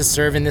you wanted to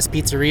serve in this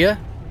pizzeria?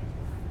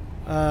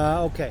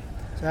 Okay,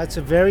 so that's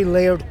a very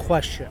layered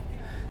question.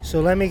 So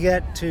let me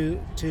get to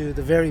the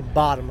very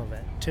bottom of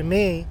it. To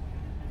me,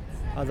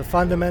 the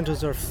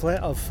fundamentals of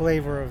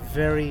flavor are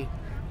very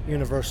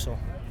universal.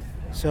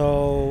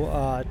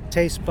 So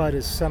taste bud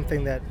is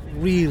something that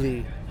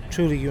really,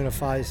 truly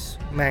unifies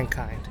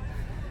mankind.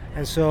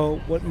 And so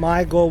what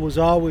my goal was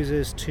always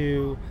is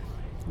to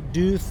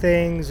do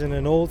things in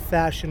an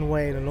old-fashioned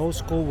way, in an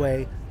old-school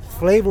way,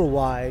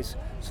 flavor-wise,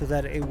 so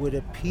that it would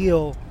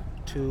appeal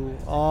to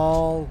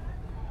all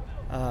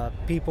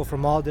people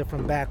from all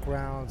different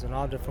backgrounds and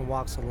all different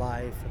walks of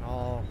life and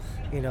all,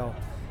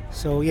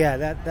 So yeah,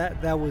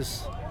 that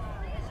was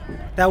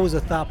a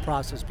thought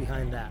process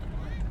behind that.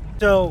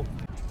 So,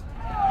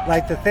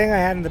 like the thing I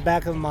had in the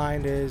back of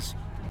mind is,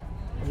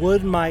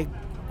 would my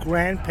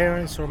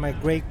grandparents or my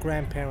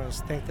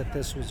great-grandparents think that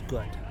this was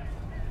good?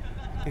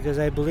 Because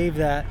I believe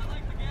that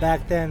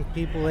back then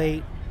people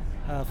ate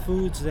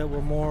foods that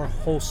were more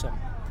wholesome.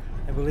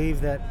 I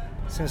believe that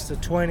since the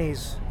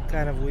 20s,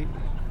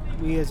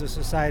 we as a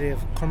society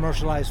have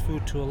commercialized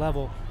food to a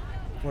level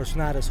where it's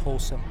not as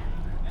wholesome.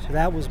 So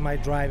that was my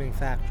driving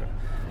factor.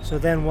 So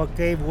then what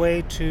gave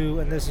way to,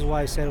 and this is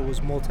why I said it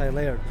was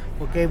multi-layered,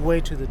 what gave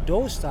way to the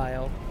dough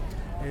style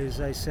is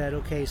I said,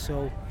 okay,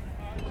 so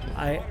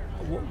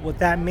what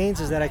that means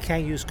is that I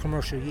can't use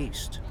commercial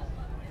yeast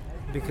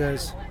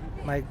because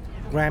my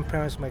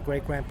grandparents, my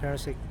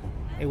great-grandparents,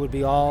 it would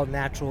be all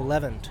natural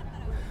leavened.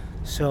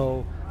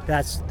 So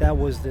that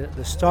was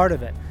the start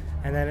of it.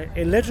 And then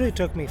it literally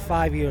took me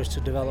 5 years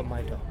to develop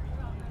my dough.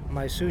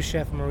 My sous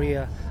chef,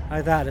 Maria,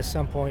 I thought at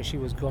some point she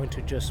was going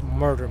to just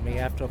murder me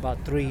after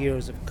about 3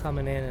 years of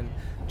coming in and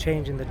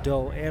changing the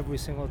dough every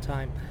single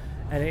time.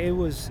 And it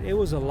was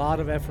a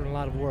lot of effort and a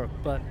lot of work,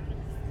 but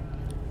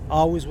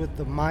always with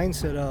the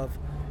mindset of,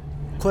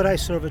 could I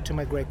serve it to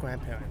my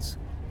great-grandparents?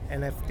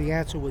 And if the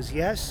answer was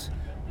yes,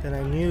 then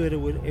I knew it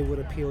would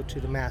appeal to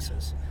the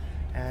masses.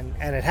 And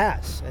it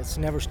has. It's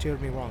never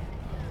steered me wrong.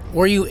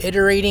 Were you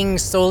iterating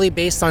solely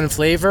based on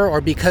flavor, or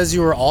because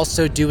you were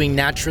also doing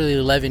naturally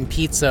leavened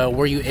pizza,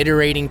 were you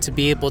iterating to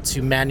be able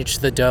to manage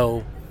the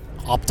dough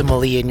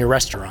optimally in your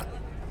restaurant?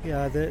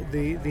 Yeah,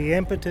 the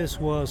impetus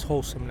was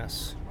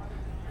wholesomeness.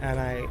 And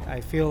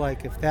I feel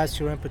like if that's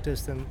your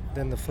impetus,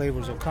 then the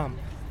flavors will come.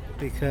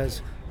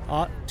 Because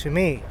to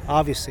me,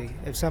 obviously,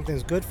 if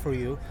something's good for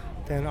you,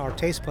 then our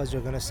taste buds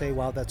are going to say,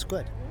 wow, that's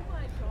good,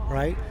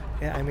 right?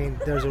 I mean,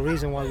 there's a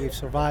reason why we've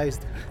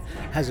survived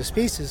as a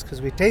species,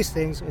 because we taste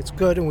things, it's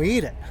good, and we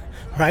eat it,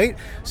 right?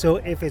 So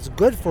if it's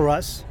good for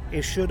us,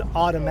 it should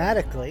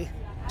automatically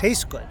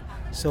taste good.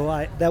 So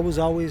that was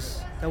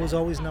always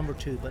number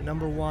two. But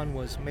number one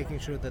was making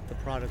sure that the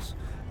products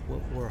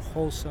were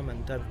wholesome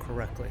and done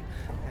correctly.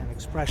 And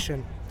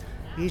expression,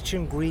 each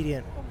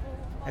ingredient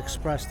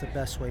expressed the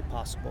best way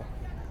possible.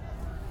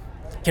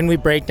 Can we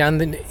break down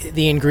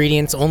the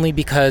ingredients only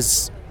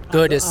because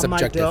good is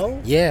subjective? My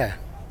dough? Yeah.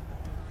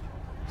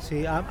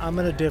 See, I'm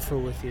going to differ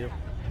with you.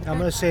 I'm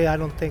going to say I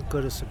don't think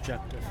good is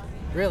subjective.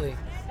 Really?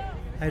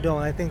 I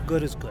don't. I think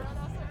good is good.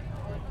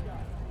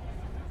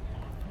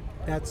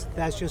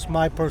 That's just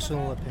my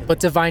personal opinion. But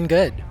define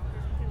good.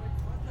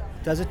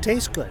 Does it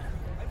taste good?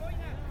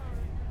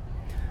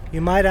 You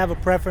might have a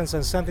preference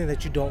on something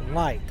that you don't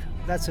like.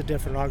 That's a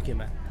different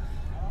argument.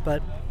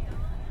 But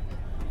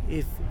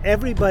if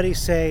everybody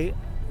say,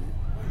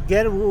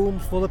 get a room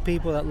full of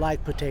people that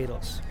like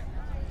potatoes,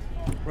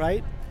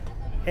 right?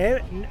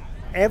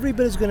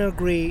 Everybody's going to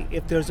agree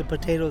if there's a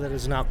potato that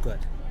is not good,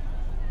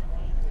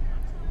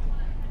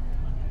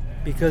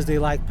 because they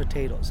like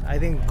potatoes. I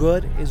think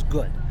good is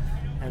good,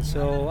 and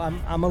so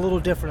I'm a little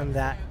different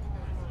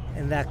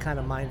in that kind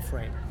of mind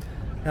frame.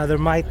 Now there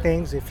might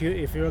things, if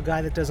you're a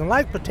guy that doesn't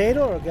like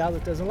potato or a gal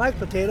that doesn't like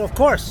potato, of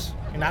course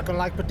you're not going to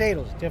like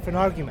potatoes. Different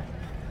argument.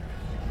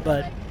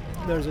 But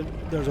there's a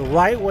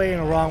right way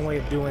and a wrong way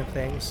of doing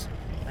things,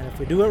 and if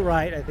we do it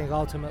right, I think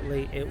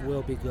ultimately it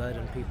will be good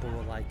and people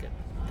will like it.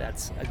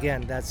 That's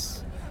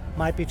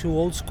might be too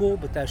old school,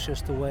 but that's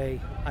just the way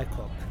I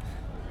cook.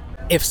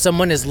 If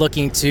someone is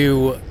looking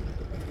to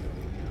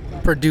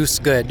produce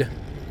good,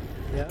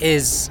 Yeah.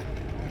 is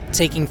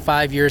taking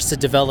 5 years to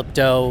develop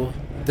dough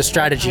the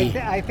strategy?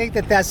 I think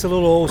that's a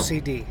little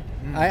OCD.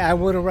 I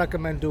wouldn't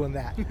recommend doing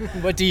that.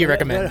 What do you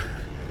recommend?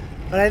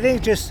 But I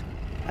think just,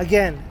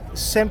 again,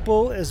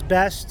 simple is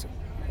best.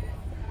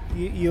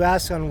 You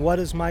ask on what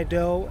is my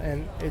dough,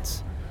 and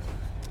it's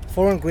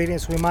 4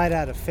 ingredients. We might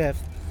add a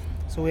 5th.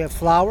 So we have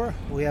flour,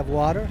 we have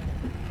water,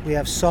 we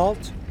have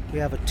salt, we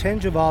have a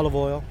tinge of olive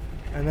oil,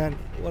 and then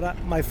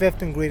my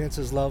 5th ingredient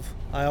is love.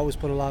 I always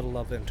put a lot of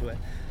love into it.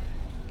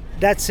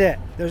 That's it.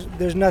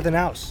 There's nothing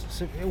else.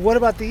 So what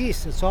about the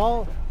yeast? It's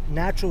all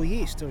natural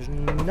yeast. There's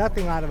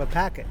nothing out of a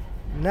packet.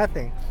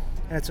 Nothing.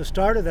 And it's a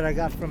starter that I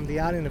got from the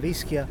island of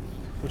Ischia,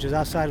 which is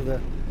outside of the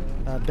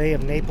Bay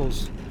of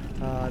Naples,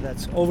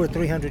 that's over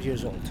 300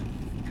 years old.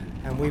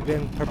 And we've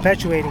been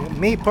perpetuating,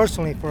 me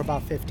personally, for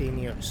about 15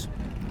 years.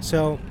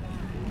 So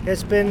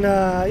it's been,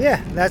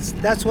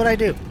 that's what I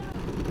do.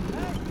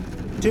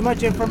 Too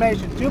much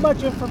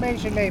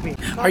information maybe.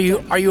 Are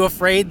you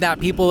afraid that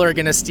people are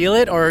going to steal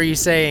it, or are you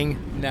saying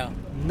no?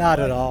 Not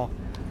at all.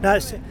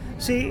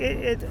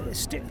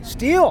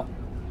 Steal.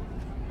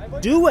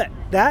 Do it.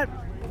 That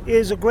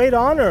is a great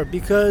honor,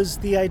 because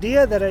the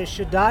idea that I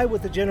should die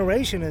with the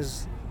generation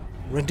is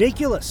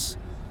ridiculous.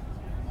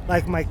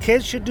 Like, my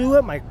kids should do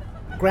it, my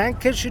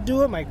grandkids should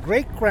do it, my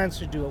great-grands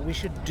should do it. We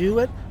should do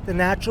it the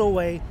natural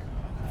way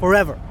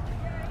forever.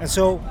 And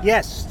so,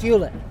 yes,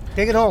 steal it.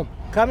 Take it home.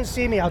 Come and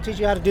see me. I'll teach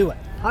you how to do it.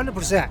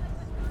 100%.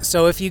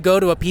 So if you go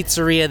to a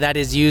pizzeria that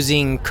is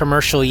using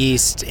commercial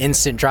yeast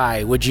instant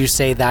dry, would you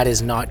say that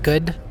is not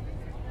good?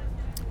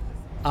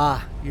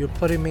 You're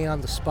putting me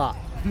on the spot.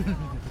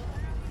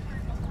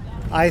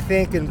 I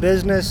think in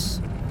business,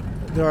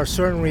 there are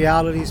certain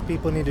realities.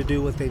 People need to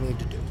do what they need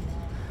to do.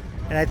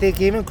 And I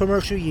think even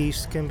commercial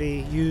yeast can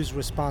be used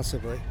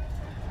responsibly.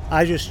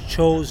 I just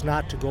chose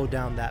not to go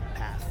down that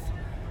path.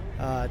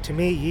 To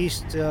me,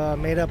 yeast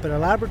made up in a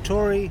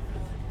laboratory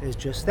is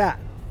just that.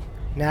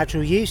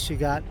 Natural yeast, you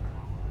got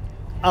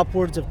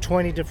upwards of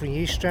 20 different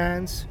yeast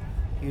strands.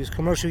 Use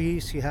commercial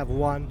yeast, you have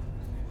one.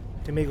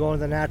 To me, going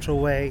the natural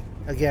way,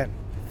 again,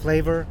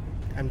 flavor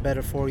and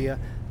better for you.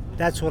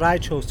 That's what I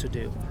chose to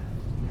do.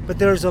 But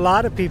there's a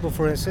lot of people,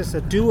 for instance,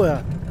 that do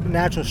a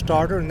natural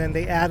starter and then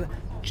they add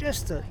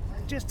just a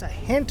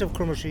hint of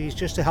commercial yeast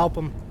just to help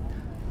them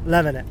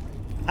leaven it.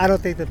 I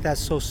don't think that that's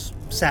so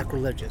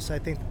sacrilegious. I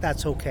think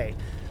that's okay.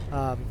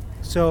 I'm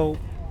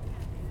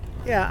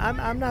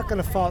not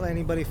going to fault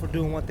anybody for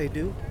doing what they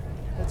do.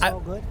 That's all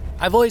good.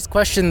 I've always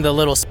questioned the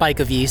little spike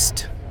of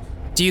yeast.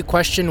 Do you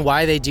question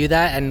why they do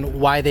that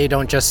and why they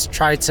don't just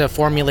try to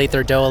formulate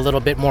their dough a little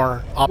bit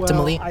more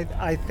optimally? Well,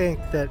 I think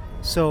that,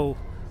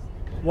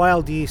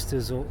 wild yeast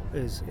is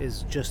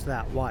just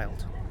that,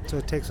 wild. So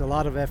it takes a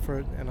lot of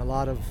effort and a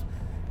lot of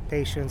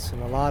patience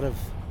and a lot of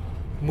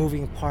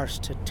moving parts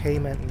to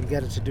tame it and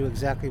get it to do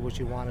exactly what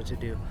you want it to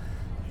do.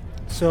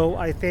 So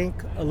I think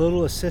a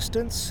little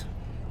assistance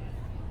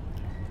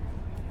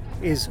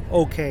is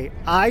okay.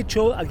 I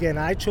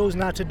chose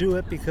not to do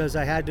it because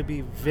I had to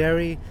be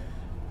very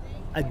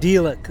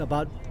idyllic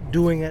about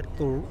doing it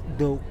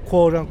the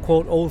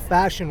quote-unquote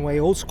old-fashioned way,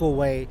 old school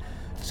way,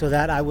 so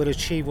that I would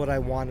achieve what I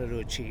wanted to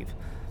achieve.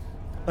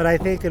 But I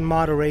think in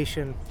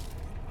moderation,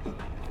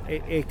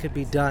 it could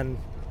be done.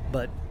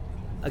 But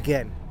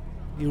again,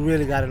 you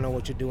really got to know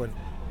what you're doing,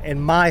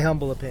 in my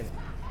humble opinion.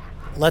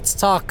 Let's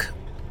talk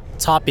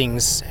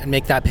toppings and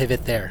make that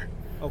pivot there.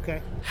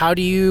 Okay. How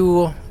do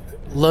you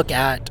look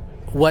at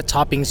what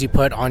toppings you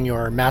put on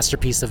your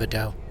masterpiece of a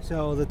dough?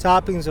 So the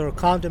toppings are a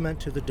condiment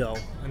to the dough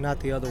and not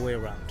the other way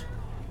around.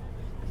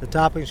 The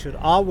toppings should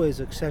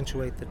always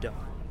accentuate the dough.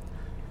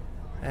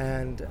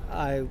 And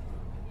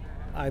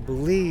I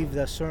believe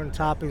that certain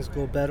toppings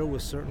go better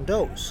with certain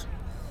doughs.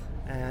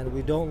 And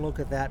we don't look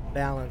at that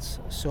balance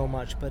so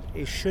much, but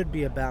it should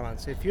be a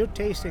balance. If you're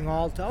tasting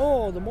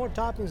the more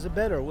toppings the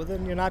better, well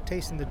then you're not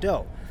tasting the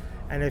dough.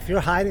 And if you're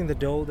hiding the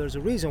dough, there's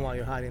a reason why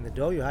you're hiding the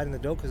dough. You're hiding the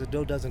dough because the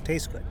dough doesn't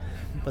taste good.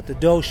 But the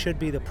dough should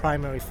be the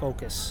primary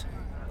focus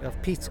of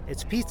pizza.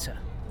 It's pizza.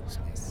 So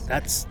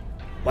that's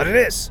what it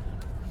is.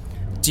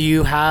 Do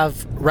you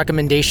have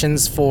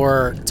recommendations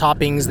for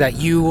toppings that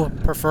you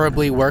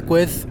preferably work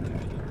with?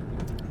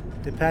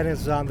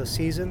 Depends on the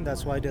season.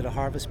 That's why I did a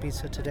harvest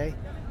pizza today.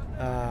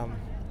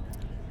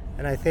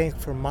 And I think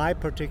for my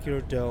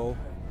particular dough,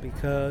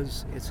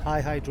 because it's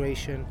high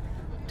hydration,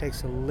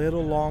 takes a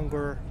little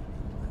longer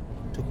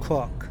to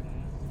cook,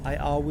 I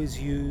always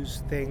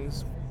use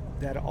things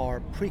that are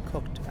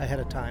pre-cooked ahead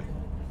of time.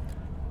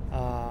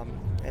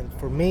 And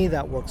for me,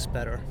 that works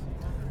better.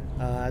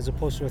 As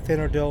opposed to a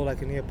thinner dough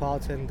like a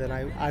Neapolitan, then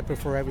I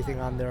prefer everything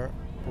on there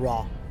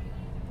raw,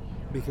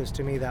 because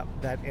to me that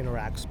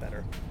interacts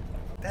better.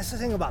 That's the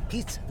thing about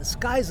pizza. The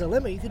sky's the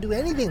limit. You can do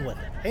anything with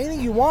it, anything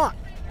you want.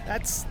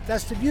 That's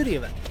the beauty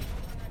of it.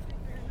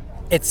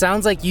 It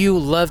sounds like you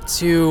love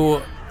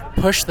to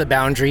push the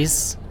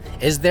boundaries.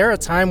 Is there a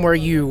time where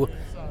you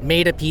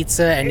made a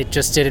pizza and it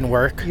just didn't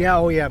work? Yeah,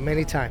 oh yeah,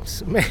 many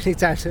times. Many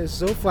times. It's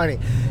so funny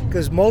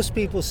because most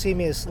people see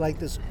me as like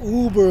this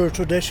uber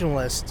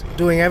traditionalist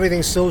doing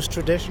everything so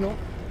traditional.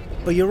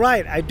 But you're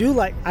right, I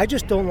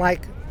just don't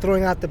like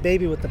throwing out the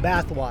baby with the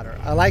bathwater.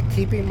 I like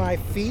keeping my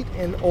feet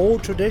in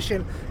old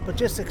tradition, but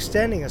just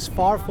extending as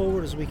far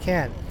forward as we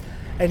can.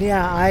 And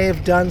yeah, I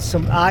have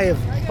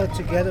put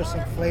together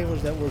some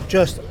flavors that were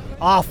just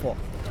awful.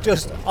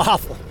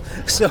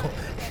 So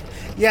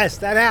yes,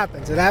 that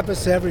happens. It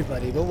happens to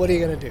everybody, but what are you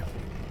going to do?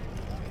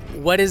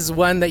 What is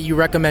one that you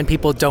recommend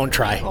people don't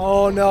try?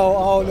 Oh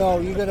no,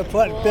 you're going to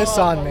put this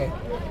on me.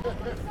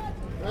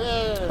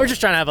 We're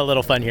just trying to have a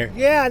little fun here.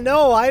 Yeah,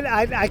 no,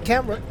 I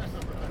can't.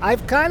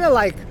 I've kind of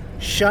like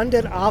shunned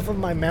it off of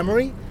my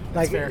memory.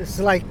 Like it's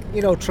like,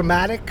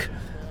 traumatic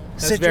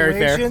That's very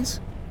fair.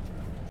 situations.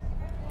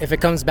 If it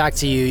comes back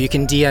to you, you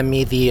can DM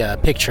me the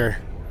picture.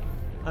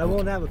 I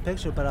won't have a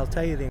picture, but I'll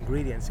tell you the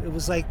ingredients. It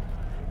was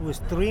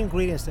 3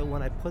 ingredients that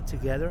when I put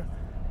together,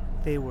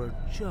 they were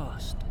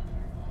just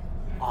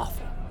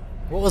awful.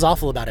 What was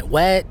awful about it?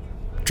 Wet?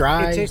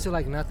 Dry? It tasted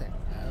like nothing.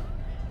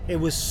 It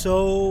was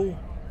so,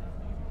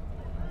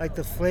 like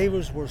the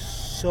flavors were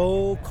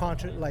so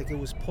like it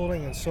was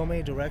pulling in so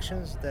many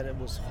directions that it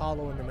was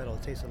hollow in the middle.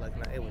 It tasted like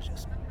nothing. It was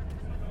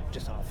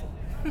just awful.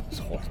 It's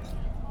horrible.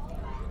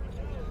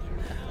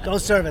 Don't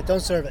serve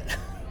it.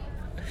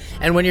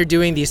 And when you're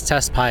doing these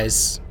test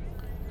pies,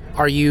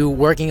 are you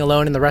working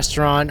alone in the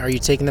restaurant? Are you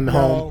taking them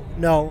home?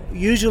 No.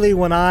 Usually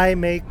when I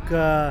make,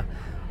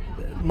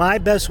 my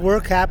best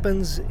work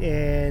happens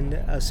in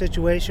a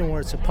situation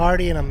where it's a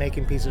party and I'm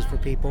making pizzas for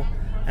people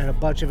and a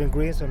bunch of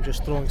ingredients. I'm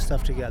just throwing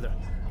stuff together.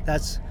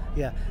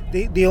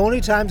 The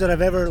only times that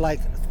I've ever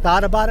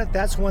thought about it,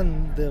 that's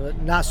when the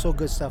not so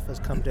good stuff has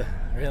come to.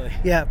 Really?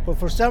 Yeah, but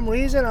for some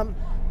reason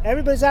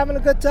everybody's having a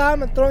good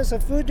time and throwing some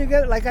food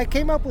together. Like I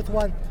came up with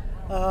one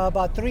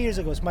about 3 years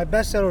ago. It's my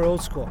bestseller,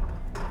 Old School.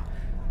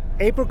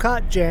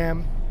 Apricot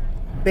jam,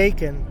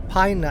 bacon,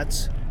 pine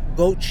nuts,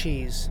 goat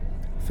cheese,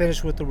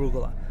 finished with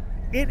arugula.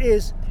 It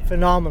is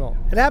phenomenal.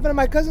 It happened at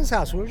my cousin's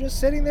house. We were just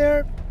sitting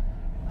there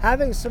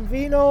having some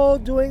vino,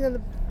 doing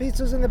the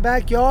pizzas in the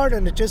backyard,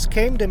 and it just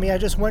came to me. I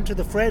just went to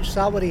the fridge,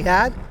 saw what he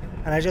had,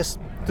 and I just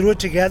threw it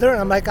together.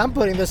 And I'm like, I'm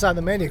putting this on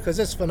the menu because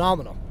it's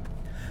phenomenal.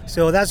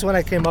 So that's when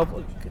I come up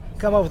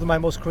with my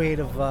most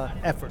creative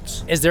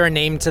efforts. Is there a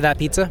name to that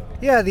pizza?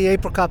 Yeah, the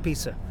apricot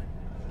pizza.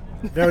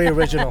 Very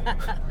original.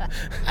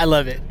 I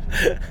love it.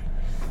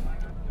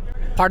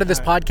 Part of this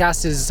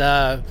podcast is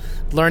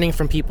learning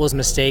from people's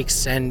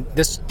mistakes, and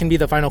this can be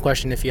the final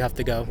question if you have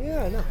to go.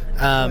 Yeah,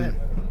 no.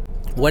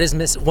 What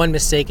is one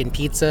mistake in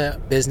pizza,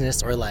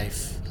 business, or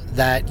life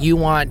that you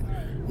want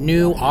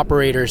new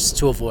operators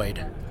to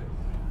avoid?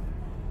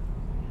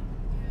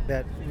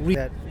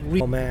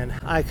 Oh man,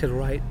 I could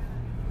write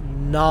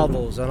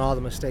novels on all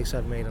the mistakes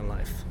I've made in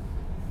life.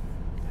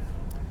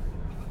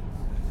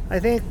 I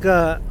think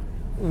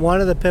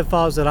one of the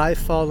pitfalls that I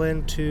fall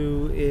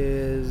into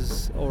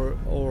is,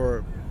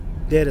 or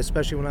did,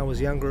 especially when I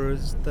was younger,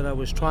 is that I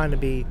was trying to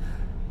be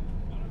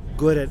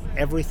good at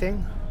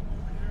everything,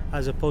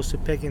 as opposed to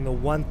picking the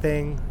one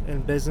thing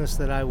in business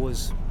that I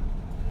was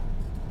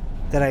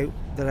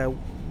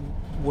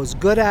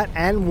good at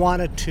and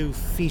wanted to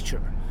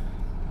feature.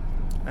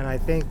 And I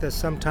think that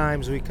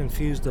sometimes we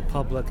confuse the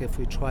public if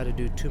we try to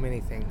do too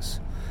many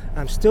things.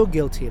 I'm still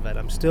guilty of it.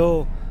 I'm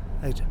still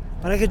like,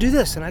 but I could do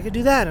this and I could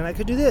do that and I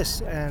could do this.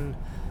 And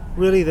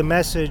really the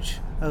message,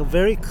 a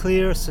very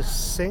clear,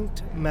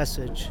 succinct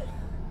message,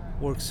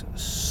 works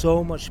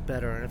so much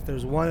better. And if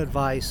there's one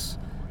advice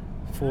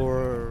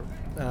for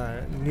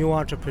new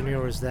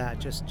entrepreneurs, that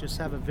just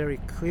have a very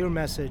clear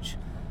message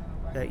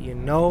that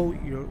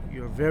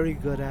you're very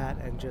good at,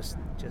 and just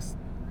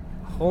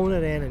hone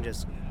it in and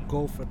just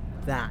go for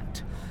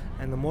that.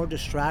 And the more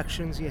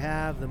distractions you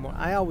have, the more.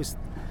 I always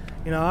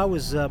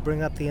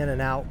bring up the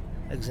In-N-Out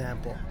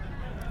example.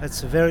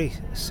 It's a very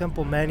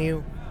simple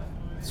menu.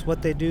 It's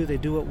what they do. They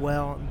do it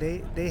well.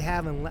 They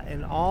haven't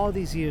in all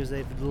these years,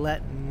 they've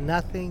let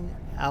nothing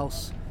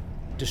else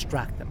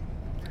distract them.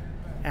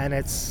 And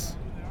it's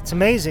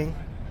amazing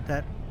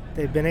that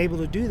they've been able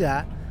to do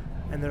that,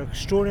 and they're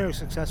extraordinarily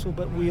successful.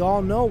 But we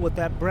all know what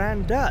that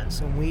brand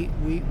does, and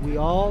we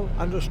all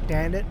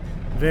understand it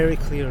very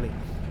clearly.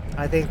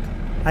 I think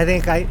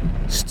I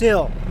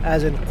still,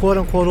 as a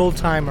quote-unquote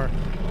old-timer,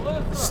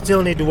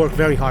 still need to work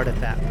very hard at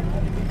that.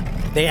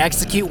 They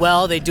execute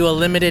well. They do a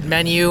limited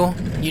menu.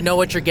 You know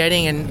what you're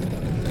getting, and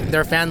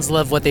their fans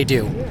love what they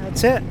do. Yeah,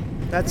 that's it.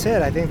 that's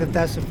it. I think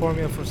that's the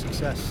formula for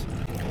success.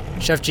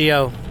 Chef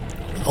Gio,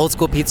 Old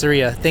School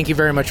Pizzeria, thank you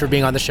very much for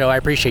being on the show. I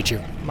appreciate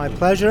you. My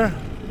pleasure.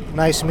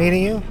 Nice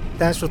meeting you.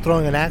 Thanks for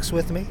throwing an axe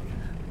with me.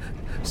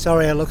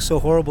 Sorry I look so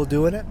horrible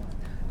doing it.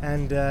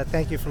 And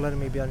thank you for letting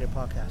me be on your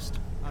podcast.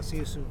 I'll see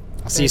you soon.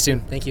 I'll see you soon.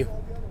 Thank you.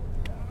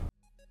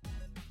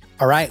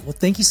 All right. Well,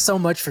 thank you so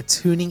much for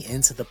tuning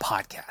into the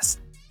podcast.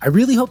 I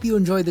really hope you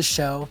enjoyed the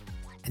show.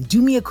 And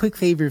do me a quick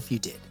favor if you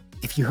did.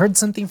 If you heard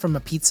something from a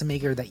pizza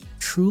maker that you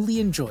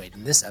truly enjoyed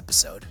in this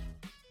episode,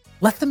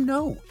 let them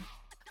know.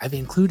 I've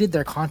included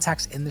their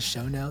contacts in the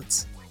show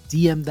notes.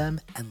 DM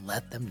them and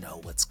let them know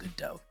what's good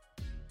dough.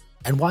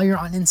 And while you're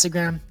on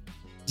Instagram,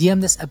 DM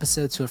this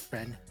episode to a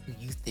friend who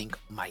you think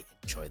might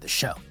enjoy the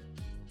show.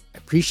 I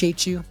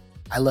appreciate you.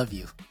 I love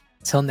you.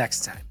 Till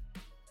next time.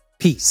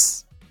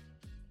 Peace.